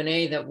the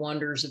Q&A that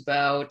wonders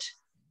about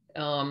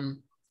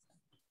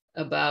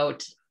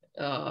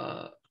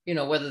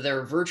whether there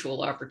are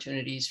virtual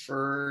opportunities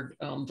for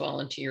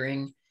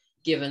volunteering,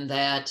 given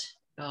that,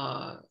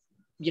 in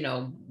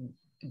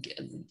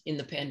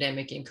the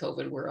pandemic, in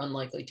COVID, we're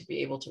unlikely to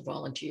be able to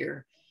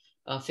volunteer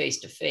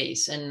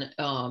face-to-face. And,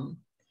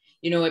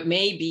 it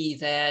may be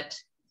that,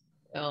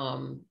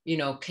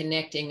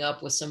 connecting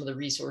up with some of the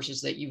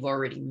resources that you've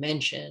already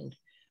mentioned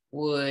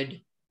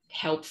would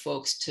help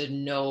folks to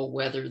know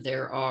whether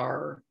there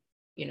are,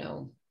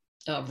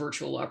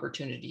 virtual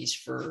opportunities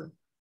for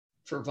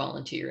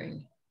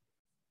volunteering.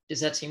 Does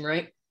that seem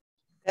right?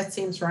 That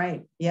seems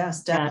right.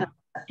 Yes, definitely.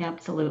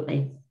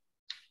 Absolutely.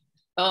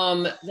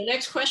 The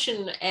next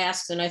question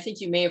asks, and I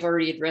think you may have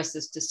already addressed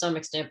this to some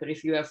extent, but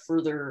if you have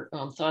further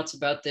thoughts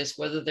about this,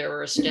 whether there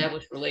are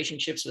established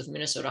relationships with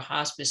Minnesota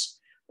hospice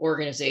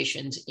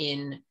organizations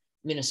in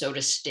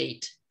Minnesota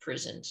state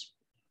prisons.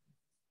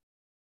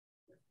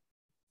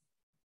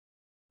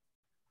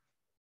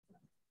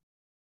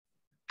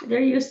 There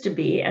used to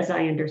be, as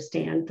I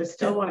understand, the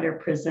Stillwater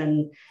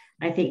prison,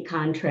 I think,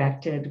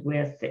 contracted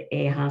with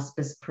a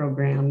hospice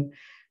program,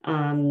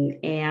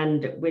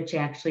 and which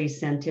actually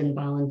sent in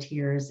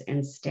volunteers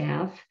and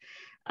staff.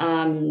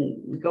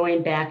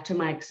 Going back to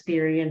my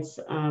experience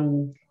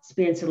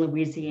experience in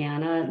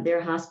Louisiana,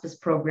 their hospice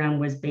program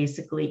was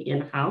basically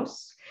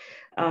in-house.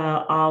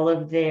 All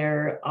of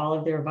their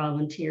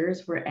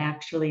volunteers were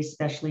actually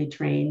specially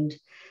trained,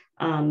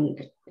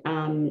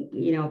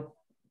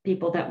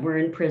 people that were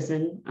in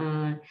prison,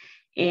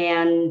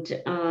 and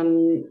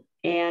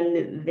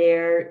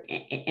their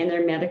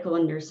medical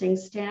and nursing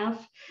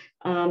staff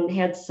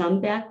had some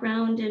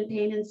background in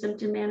pain and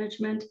symptom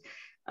management.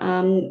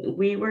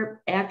 We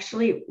were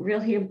actually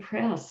really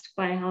impressed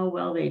by how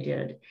well they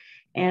did.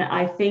 And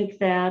I think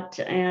that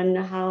and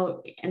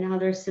how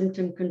their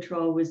symptom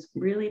control was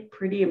really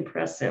pretty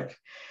impressive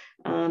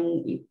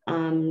when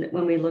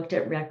we looked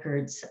at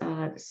records.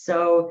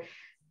 So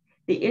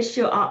the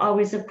issue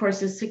always, of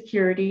course, is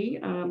security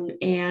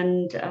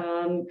and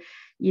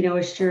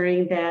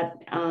assuring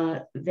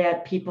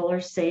that people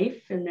are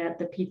safe and that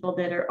the people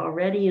that are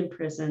already in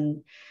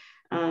prison,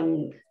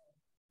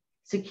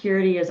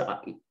 security is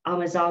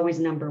always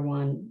number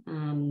one.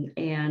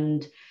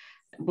 And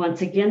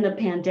once again, the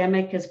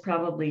pandemic has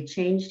probably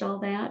changed all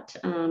that.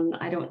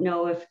 I don't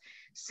know if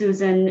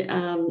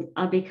Susan,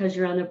 because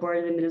you're on the board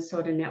of the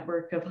Minnesota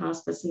Network of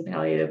Hospice and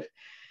Palliative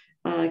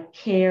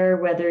Care,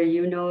 whether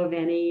you know of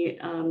any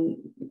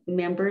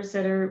members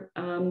that are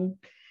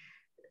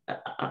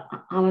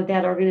of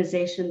that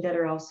organization that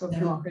are also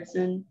from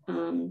prison.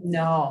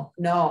 No.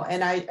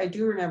 And I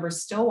do remember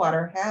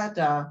Stillwater had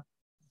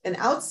an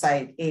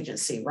outside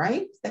agency,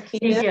 right? That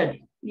came in?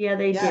 Did. Yeah,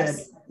 they did.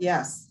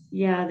 Yes.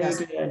 Yeah,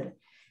 they did.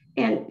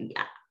 And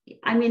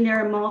I mean,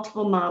 there are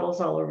multiple models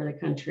all over the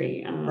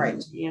country. Right.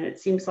 And it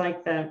seems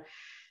like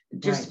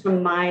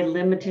from my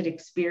limited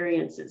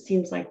experience, it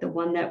seems like the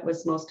one that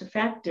was most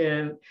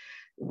effective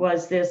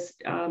was this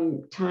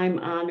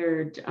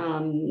time-honored,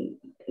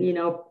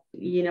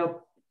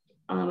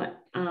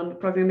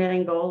 program at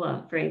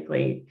Angola,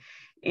 frankly,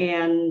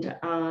 and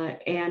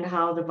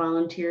how the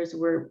volunteers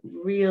were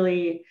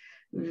really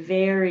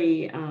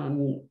very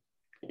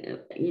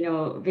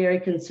very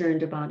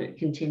concerned about it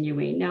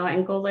continuing. Now,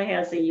 Angola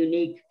has a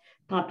unique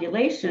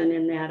population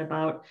in that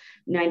about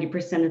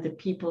 90% of the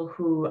people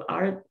who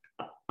are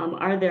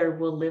there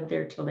will live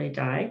there till they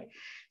die.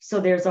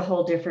 So there's a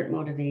whole different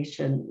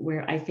motivation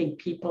where I think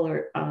people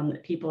are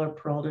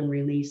paroled and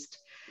released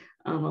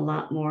a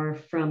lot more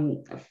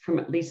from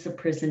at least the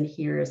prison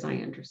here, as I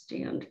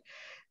understand.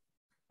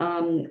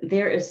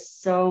 There is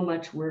so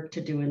much work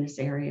to do in this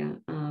area.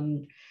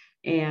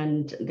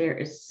 And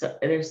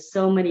there's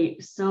so many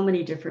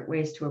different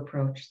ways to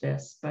approach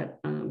this, but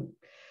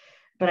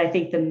I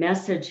think the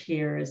message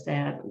here is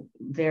that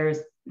there's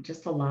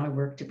just a lot of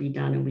work to be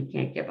done, and we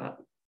can't give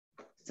up.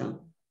 So,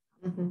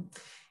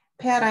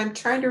 Pat, I'm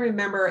trying to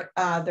remember.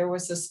 There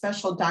was a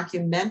special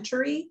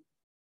documentary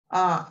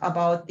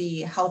about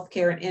the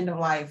healthcare and end of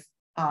life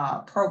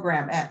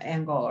program at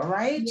Angola,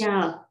 right?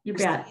 Yeah, you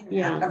bet.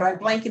 Yeah, but I'm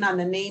blanking on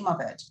the name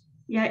of it.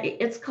 Yeah,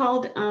 it's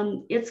called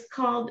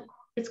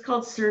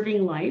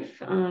Serving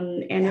Life,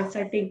 and it's,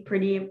 I think,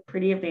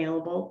 pretty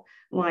available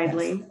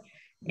widely.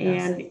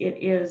 Yes. And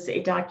it is a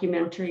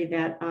documentary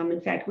that,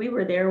 in fact, we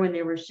were there when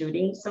they were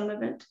shooting some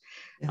of it.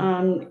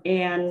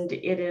 And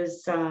it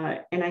is,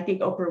 and I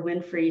think Oprah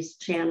Winfrey's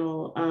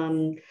channel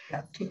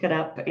took it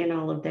up and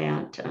all of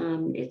that.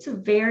 It's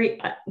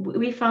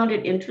we found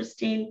it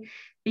interesting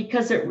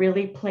because it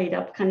really played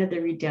up kind of the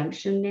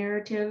redemption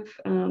narrative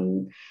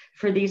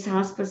for these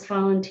hospice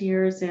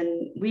volunteers.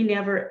 And we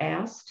never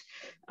asked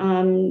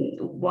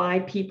why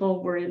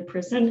people were in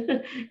prison.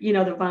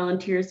 The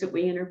volunteers that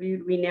we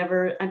interviewed, we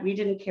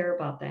didn't care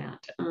about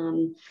that.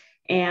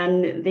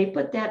 And they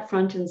put that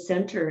front and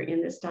center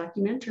in this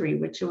documentary,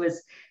 which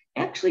was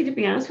actually, to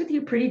be honest with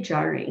you, pretty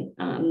jarring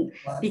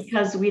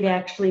because we'd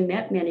actually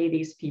met many of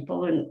these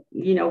people, and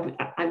we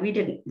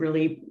didn't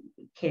really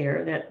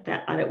care that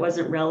it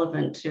wasn't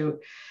relevant to.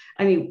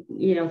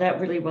 That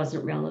really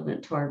wasn't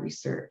relevant to our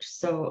research.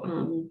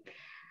 So.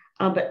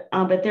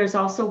 But there's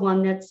also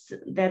one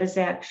that is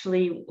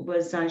actually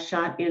was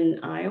shot in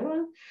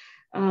Iowa,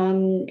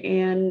 and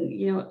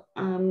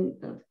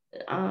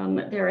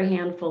there are a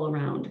handful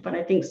around. But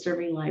I think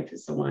Serving Life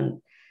is the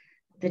one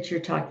that you're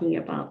talking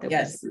about. That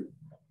yes.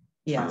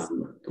 Was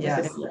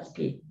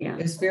LSP. Yeah,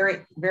 it was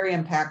very, very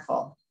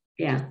impactful.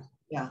 Yeah.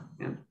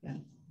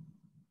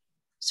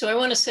 So I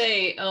want to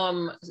say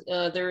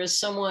there is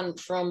someone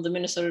from the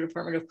Minnesota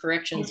Department of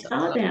Corrections. I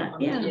saw that.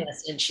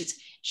 Yes, and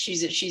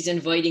she's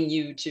inviting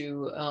you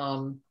to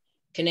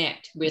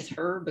connect with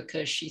her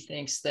because she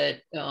thinks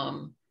that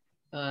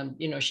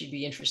she'd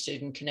be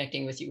interested in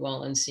connecting with you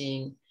all and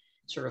seeing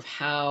sort of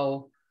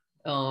how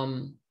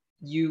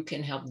you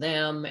can help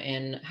them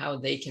and how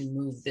they can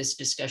move this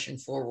discussion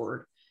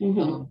forward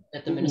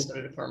at the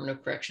Minnesota Department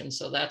of Corrections.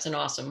 So that's an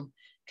awesome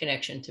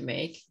connection to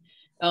make.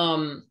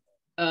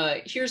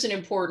 Here's an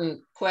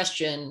important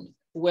question: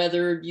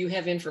 whether you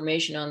have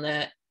information on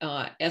that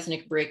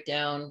ethnic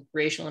breakdown,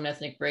 racial and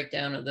ethnic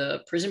breakdown of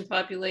the prison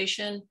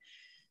population,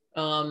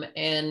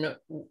 and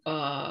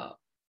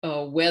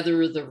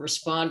whether the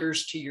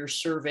responders to your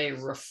survey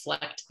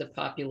reflect the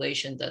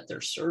population that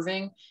they're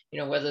serving,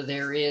 whether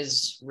there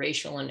is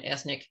racial and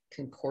ethnic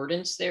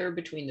concordance there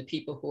between the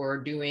people who are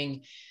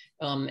doing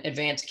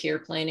advanced care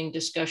planning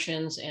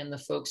discussions and the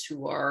folks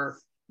who are,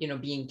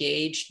 being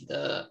engaged,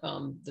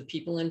 the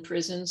people in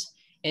prisons,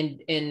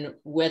 and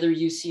whether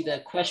you see, the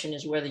question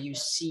is whether you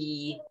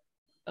see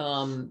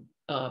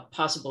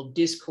possible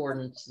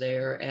discordance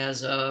there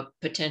as a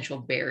potential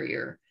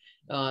barrier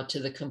to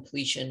the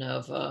completion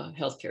of a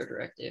healthcare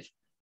directive.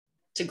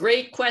 It's a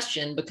great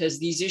question because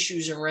these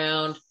issues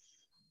around,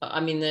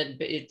 that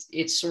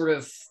it's sort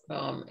of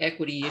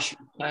equity issues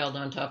piled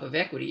on top of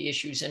equity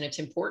issues, and it's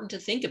important to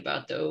think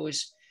about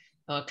those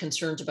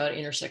concerns about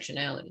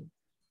intersectionality.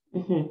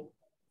 Mm-hmm.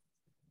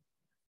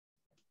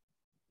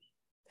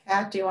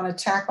 Pat, do you want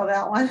to tackle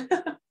that one?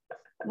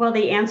 Well,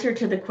 the answer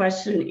to the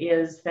question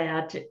is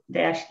that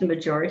the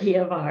majority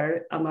of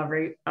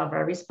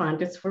our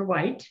respondents were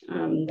white,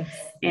 and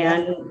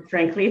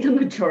frankly, the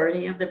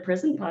majority of the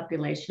prison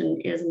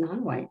population is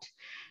non-white.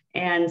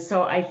 And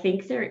so I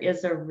think there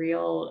is a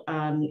real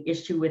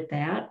issue with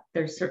that.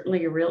 There's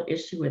certainly a real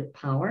issue with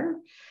power.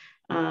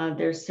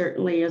 There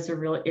certainly is a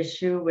real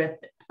issue with,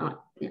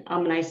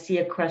 and I see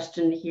a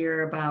question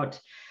here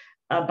about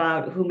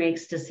who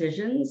makes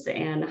decisions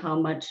and how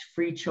much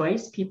free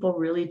choice people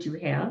really do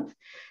have,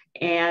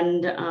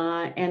 and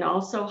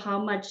also how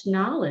much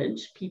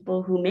knowledge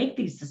people who make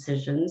these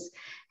decisions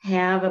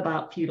have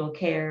about fetal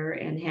care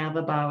and have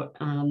about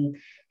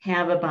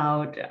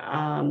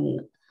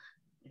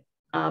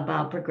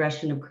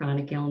progression of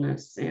chronic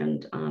illness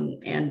and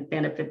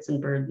benefits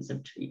and burdens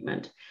of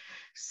treatment.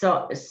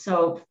 So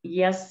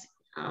yes,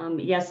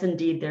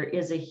 indeed, there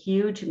is a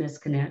huge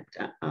disconnect.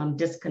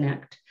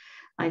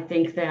 I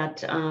think that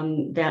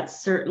that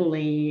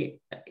certainly,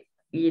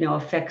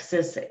 affects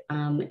us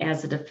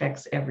as it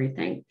affects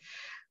everything.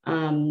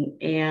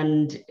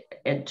 And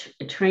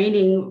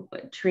training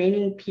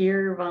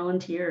peer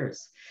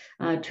volunteers,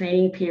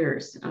 training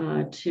peers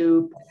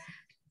to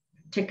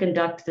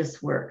conduct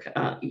this work,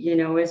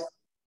 is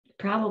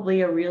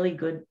probably a really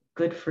good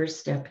first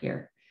step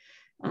here.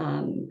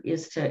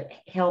 Is to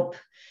help.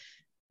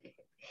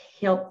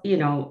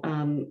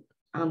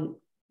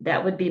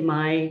 That would be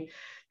my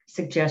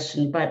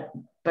suggestion, but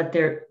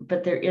there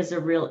is a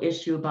real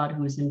issue about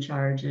who's in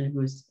charge and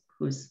who's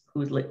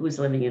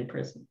living in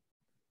prison.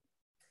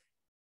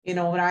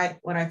 When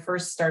I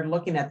first started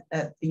looking at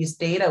these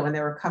data when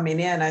they were coming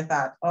in, I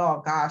thought,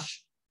 oh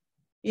gosh,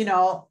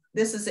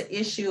 this is an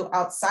issue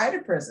outside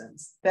of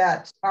prisons,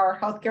 that our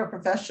healthcare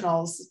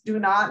professionals do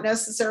not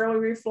necessarily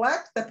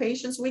reflect the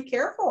patients we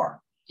care for.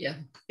 Yeah.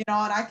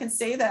 And I can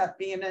say that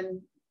being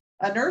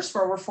a nurse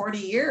for over 40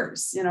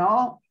 years,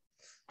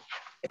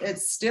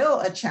 it's still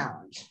a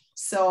challenge.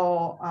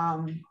 So,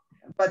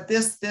 but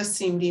this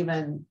seemed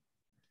even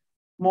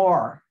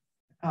more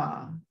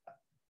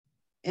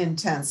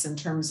intense in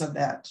terms of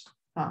that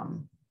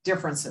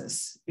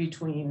differences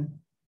between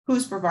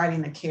who's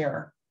providing the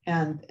care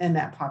and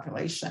that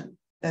population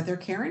that they're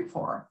caring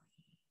for.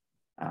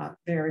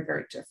 Very,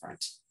 very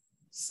different.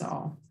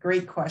 So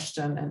great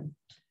question, and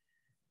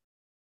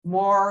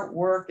more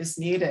work is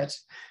needed.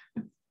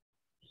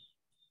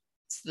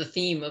 It's the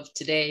theme of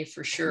today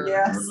for sure.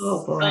 Yes.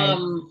 Oh, boy.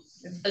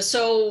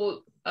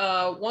 So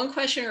one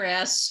questioner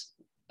asks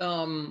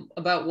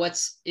about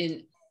what's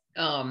in,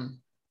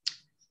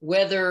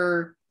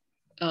 whether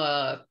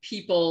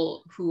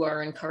people who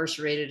are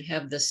incarcerated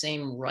have the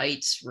same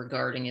rights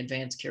regarding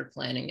advanced care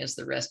planning as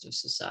the rest of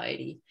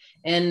society.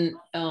 And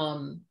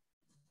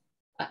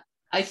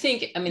I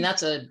think,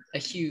 that's a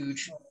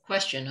huge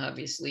question,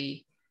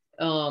 obviously.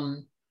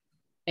 And,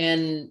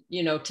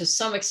 to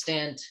some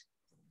extent,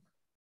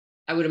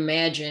 I would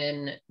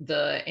imagine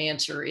the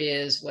answer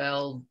is,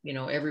 well,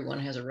 everyone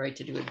has a right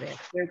to do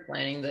advanced care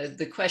planning.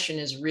 The question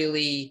is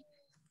really,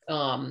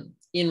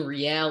 in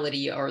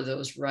reality, are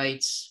those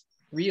rights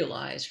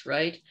realized,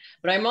 right?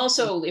 But I'm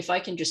also, if I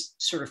can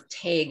just sort of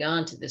tag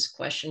on to this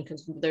question,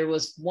 because there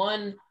was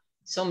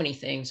so many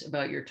things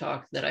about your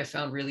talk that I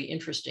found really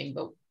interesting,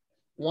 but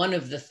one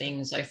of the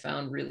things I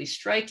found really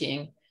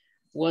striking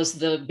was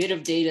the bit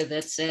of data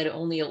that said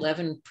only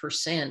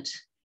 11%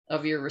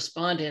 of your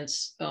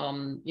respondents,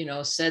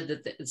 said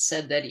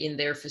that in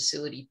their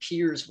facility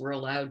peers were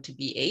allowed to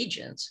be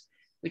agents,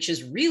 which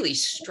is really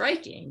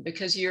striking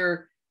because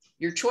your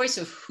choice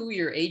of who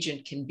your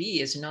agent can be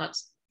is not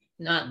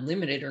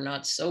limited, or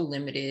not so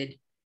limited,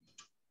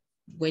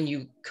 when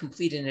you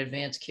complete an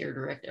advanced care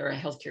directive or a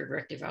healthcare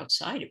directive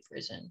outside of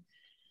prison.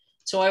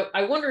 So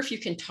I wonder if you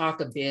can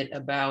talk a bit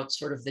about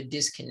sort of the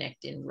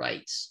disconnect in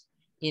rights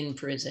in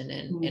prison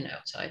and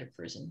outside of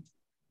prison.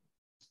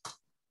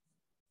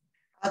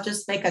 I'll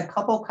just make a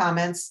couple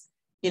comments.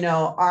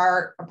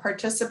 Our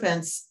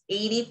participants,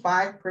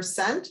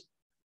 85%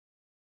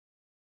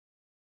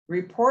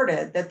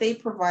 reported that they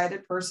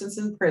provided persons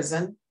in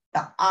prison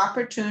the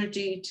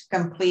opportunity to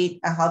complete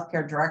a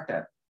healthcare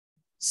directive.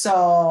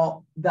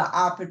 So the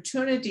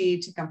opportunity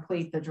to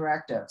complete the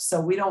directive. So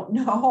we don't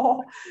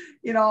know,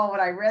 when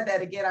I read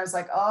that again, I was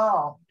like,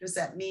 oh, does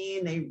that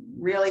mean they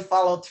really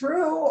followed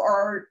through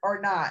or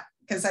not?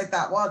 Because I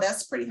thought, well,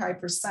 that's pretty high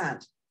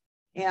percent.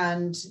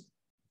 And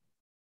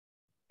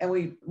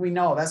we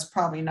know that's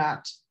probably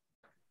not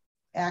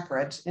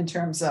accurate in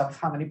terms of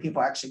how many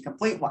people actually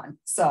complete one.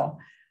 So,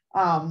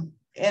 and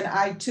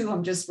I too,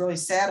 am just really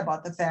sad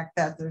about the fact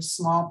that there's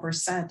small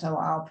percent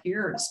allow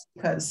peers,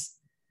 because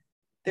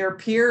their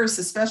peers,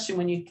 especially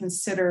when you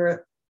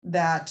consider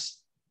that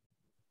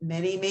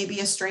many may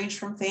be estranged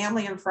from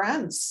family and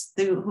friends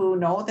who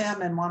know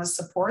them and want to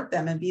support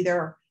them and be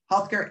their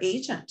healthcare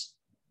agent.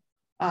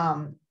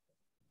 And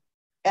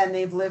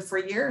they've lived for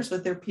years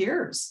with their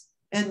peers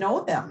and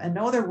know them and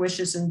know their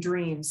wishes and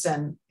dreams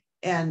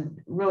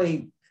and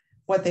really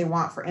what they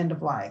want for end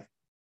of life.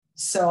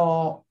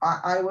 So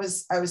I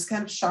was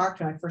kind of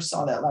shocked when I first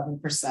saw that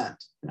 11%.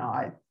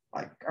 I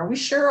like, are we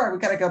sure? Or we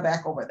got to go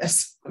back over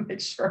this to make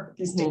sure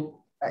these things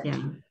are correct.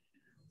 Yeah.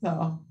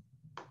 So,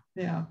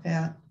 yeah,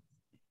 Pat.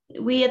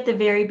 We at the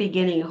very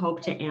beginning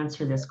hope to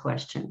answer this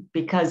question,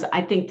 because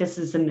I think this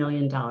is $1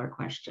 million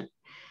question.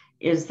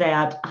 Is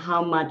that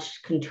how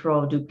much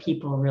control do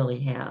people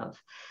really have?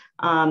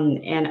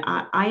 And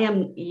I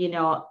am,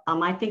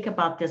 I think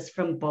about this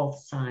from both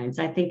sides.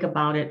 I think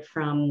about it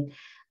from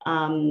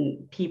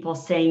people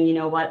saying, you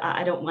know what,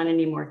 I don't want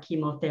any more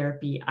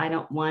chemotherapy. I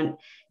don't want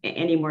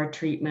any more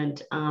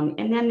treatment.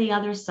 And then the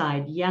other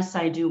side, yes,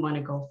 I do want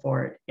to go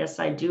for it. Yes,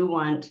 I do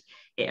want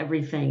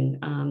everything.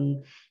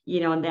 And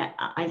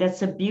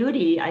that's a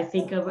beauty, I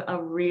think, of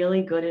a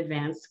really good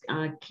advanced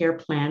care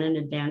plan and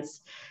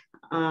advanced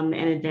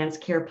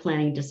care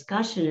planning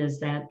discussion, is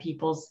that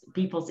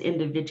people's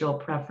individual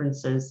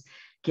preferences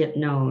get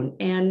known.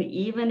 And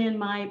even in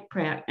my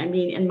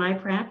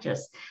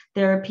practice,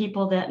 there are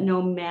people that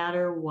no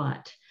matter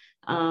what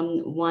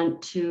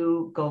want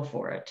to go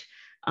for it.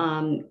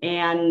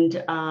 And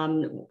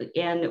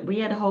we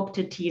had hoped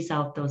to tease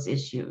out those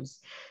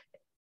issues.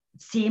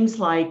 Seems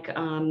like,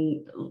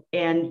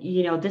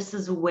 this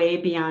is way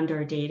beyond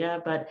our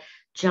data, but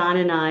John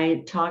and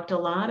I talked a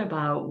lot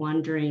about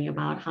wondering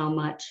about how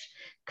much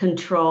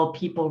control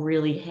people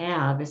really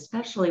have,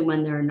 especially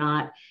when they're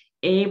not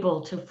able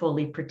to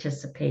fully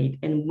participate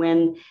and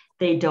when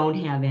they don't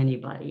have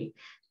anybody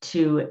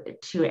to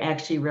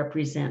actually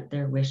represent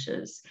their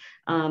wishes.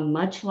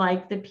 Much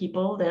like the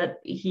people that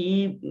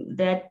he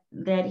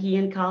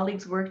and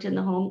colleagues worked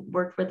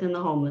with in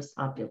the homeless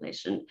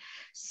population.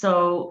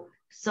 So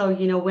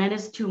when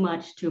is too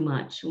much too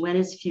much? When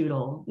is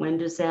futile? When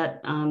does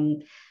that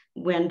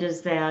when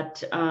does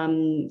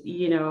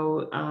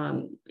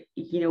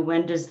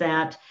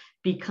that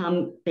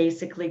become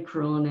basically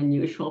cruel and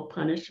unusual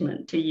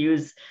punishment, to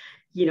use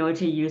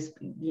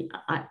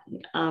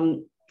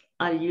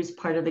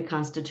part of the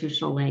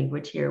constitutional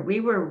language here? We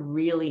were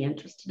really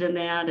interested in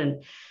that,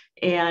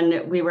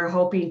 and we were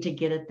hoping to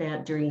get at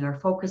that during our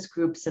focus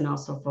groups, and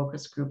also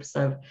focus groups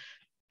of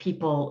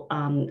people,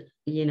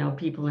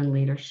 people in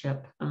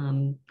leadership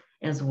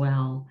as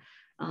well.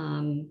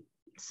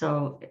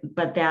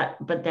 But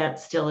that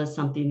still is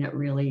something that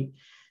really,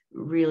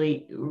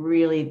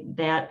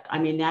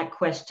 that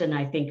question,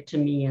 I think, to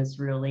me, is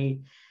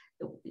really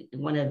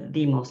one of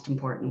the most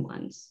important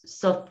ones.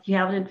 So if you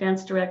have an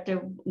advanced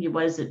directive,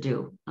 what does it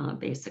do,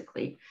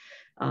 basically?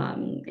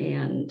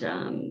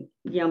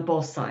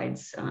 Both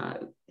sides,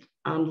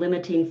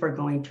 limiting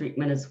foregoing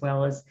treatment as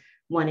well as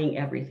wanting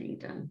everything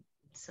done.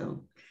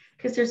 So,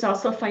 because there's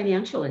also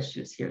financial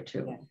issues here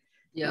too.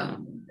 Yeah.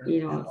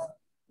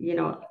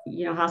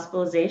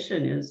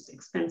 Hospitalization is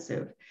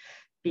expensive,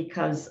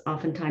 because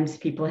oftentimes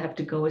people have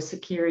to go with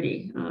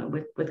security,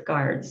 with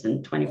guards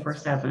and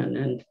 24/7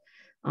 and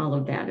all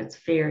of that. It's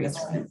very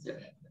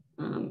expensive.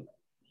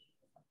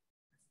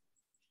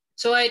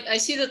 So I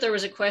see that there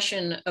was a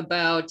question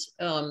about,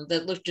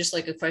 that looked just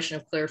like a question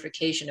of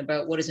clarification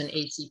about what is an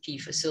ACP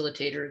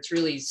facilitator. It's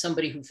really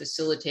somebody who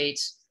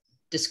facilitates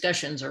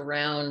discussions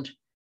around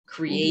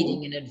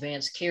creating an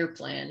advanced care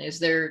plan. Is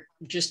there,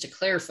 just to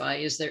clarify,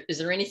 is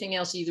there anything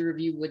else either of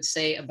you would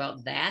say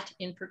about that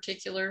in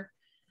particular,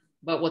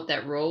 about what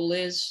that role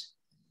is?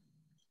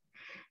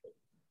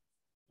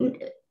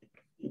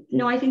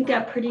 No, I think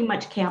that pretty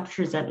much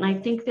captures it. And I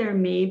think there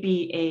may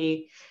be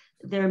a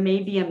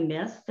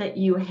myth that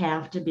you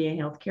have to be a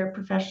healthcare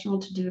professional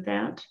to do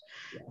that.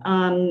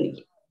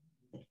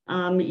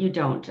 You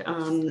don't.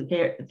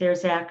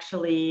 There's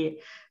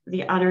actually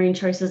the Honoring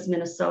Choices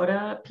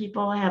Minnesota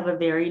people have a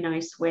very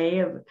nice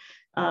way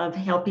of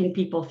helping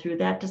people through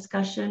that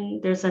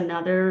discussion. There's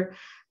another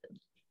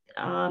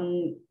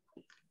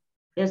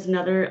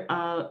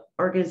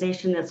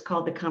organization that's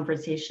called the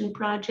Conversation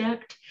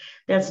Project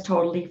that's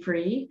totally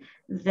free,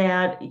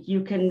 that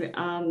you can,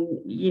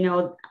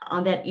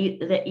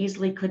 that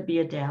easily could be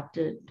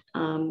adapted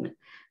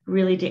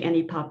really to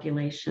any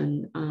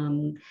population.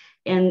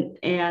 And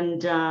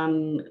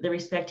the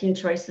Respecting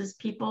Choices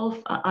people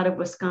out of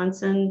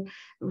Wisconsin,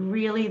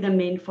 really the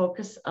main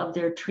focus of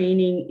their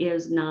training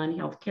is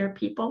non-healthcare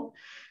people.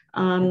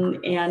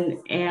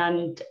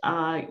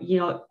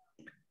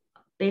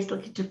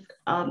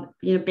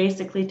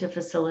 basically to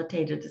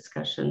facilitate a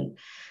discussion.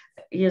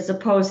 As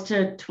opposed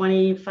to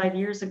 25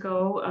 years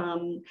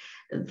ago,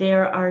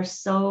 there are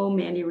so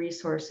many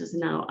resources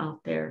now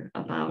out there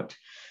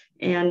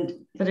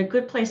but a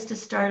good place to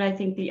start, I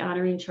think the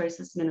Honoring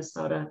Choices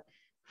Minnesota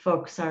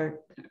folks are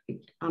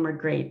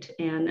great,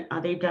 and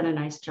they've done a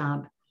nice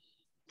job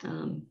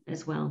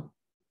as well.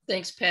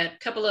 Thanks, Pat.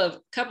 Couple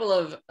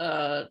of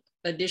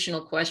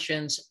additional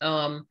questions,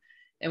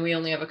 and we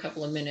only have a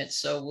couple of minutes,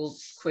 so we'll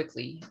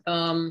quickly.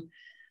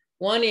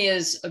 One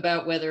is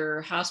about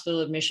whether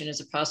hospital admission is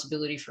a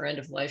possibility for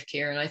end-of-life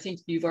care. And I think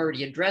you've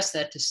already addressed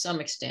that to some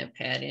extent,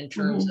 Pat, in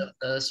terms of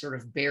the sort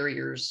of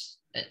barriers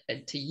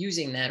to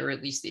using that, or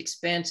at least the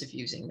expense of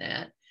using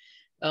that.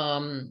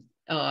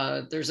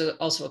 There's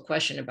also a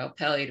question about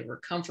palliative or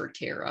comfort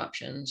care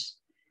options.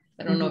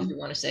 I don't know if you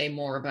want to say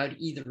more about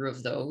either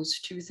of those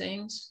two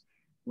things.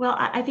 Well,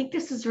 I think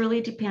this is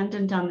really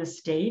dependent on the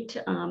state.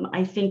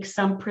 I think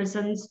some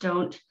prisons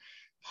don't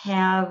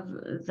have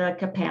the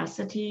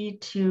capacity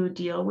to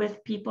deal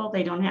with people.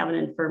 They don't have an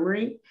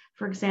infirmary,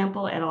 for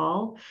example, at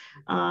all.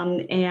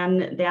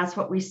 And that's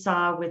what we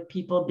saw with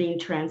people being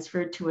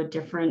transferred to a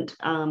different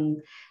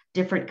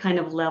kind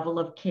of level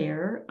of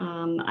care.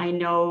 I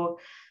know,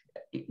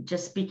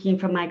 just speaking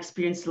from my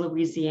experience in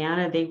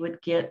Louisiana, they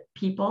would get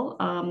people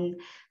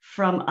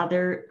from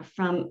other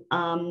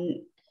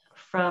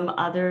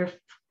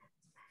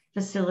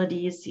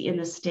facilities in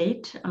the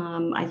state.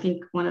 I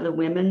think one of the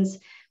women's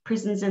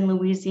prisons in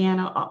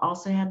Louisiana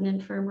also had an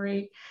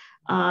infirmary.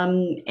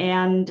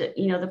 And,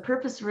 the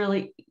purpose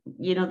really,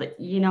 to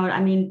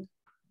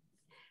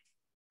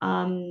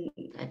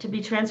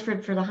be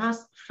transferred for the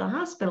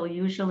hospital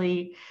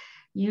usually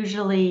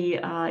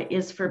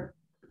is for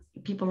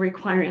people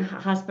requiring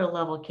hospital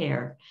level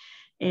care.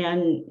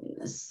 And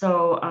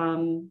so,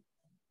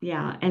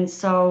 and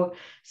so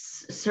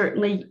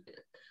certainly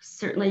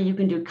you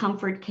can do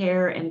comfort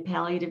care and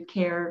palliative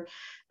care.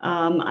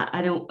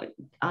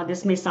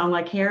 This may sound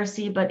like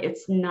heresy, but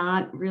it's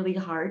not really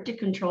hard to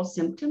control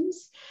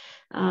symptoms.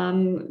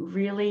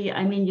 Really,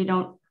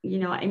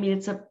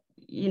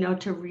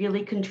 to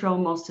really control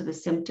most of the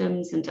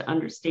symptoms and to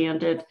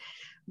understand it.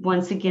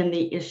 Once again,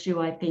 the issue,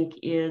 I think,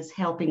 is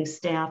helping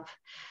staff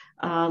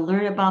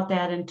learn about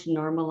that and to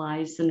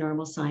normalize the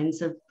normal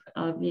signs of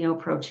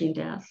approaching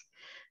death.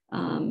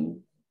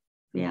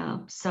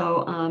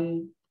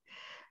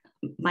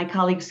 My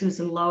colleague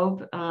Susan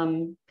Loeb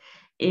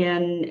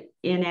in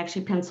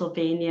actually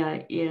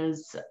Pennsylvania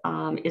is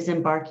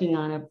embarking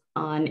on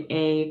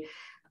a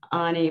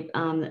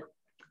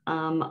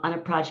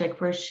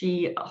project where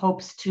she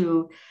hopes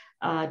to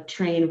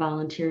train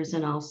volunteers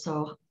and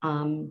also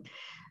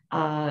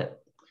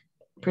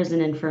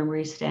prison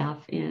infirmary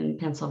staff in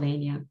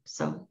Pennsylvania.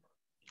 So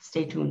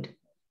stay tuned.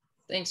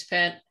 Thanks,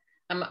 Pat.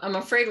 I'm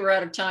afraid we're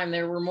out of time.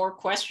 There were more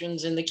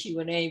questions in the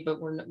Q&A, but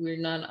we're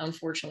not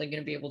unfortunately going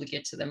to be able to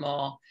get to them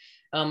all.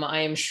 I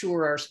am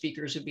sure our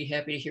speakers would be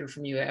happy to hear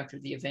from you after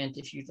the event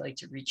if you'd like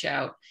to reach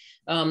out.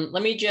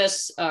 Let me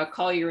just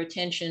call your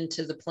attention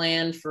to the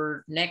plan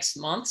for next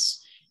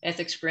month's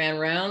Ethics Grand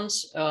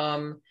Rounds.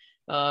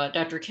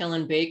 Dr.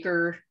 Kellen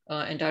Baker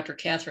and Dr.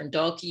 Catherine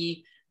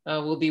Dalkey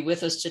will be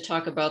with us to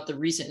talk about the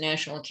recent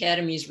National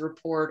Academy's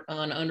report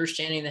on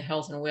understanding the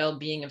health and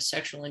well-being of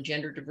sexual and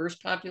gender diverse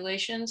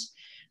populations.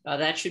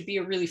 That should be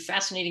a really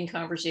fascinating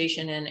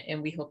conversation,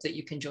 and we hope that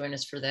you can join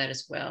us for that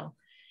as well.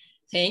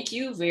 Thank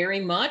you very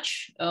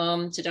much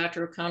to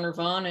Dr.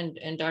 O'Connor-Vaughn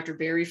and Dr.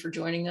 Berry for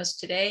joining us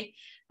today.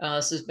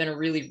 This has been a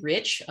really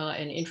rich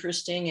and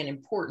interesting and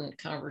important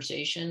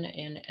conversation,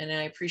 and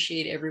I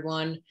appreciate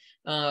everyone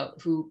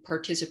who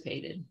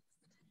participated.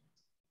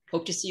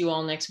 Hope to see you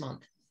all next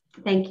month.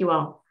 Thank you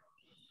all.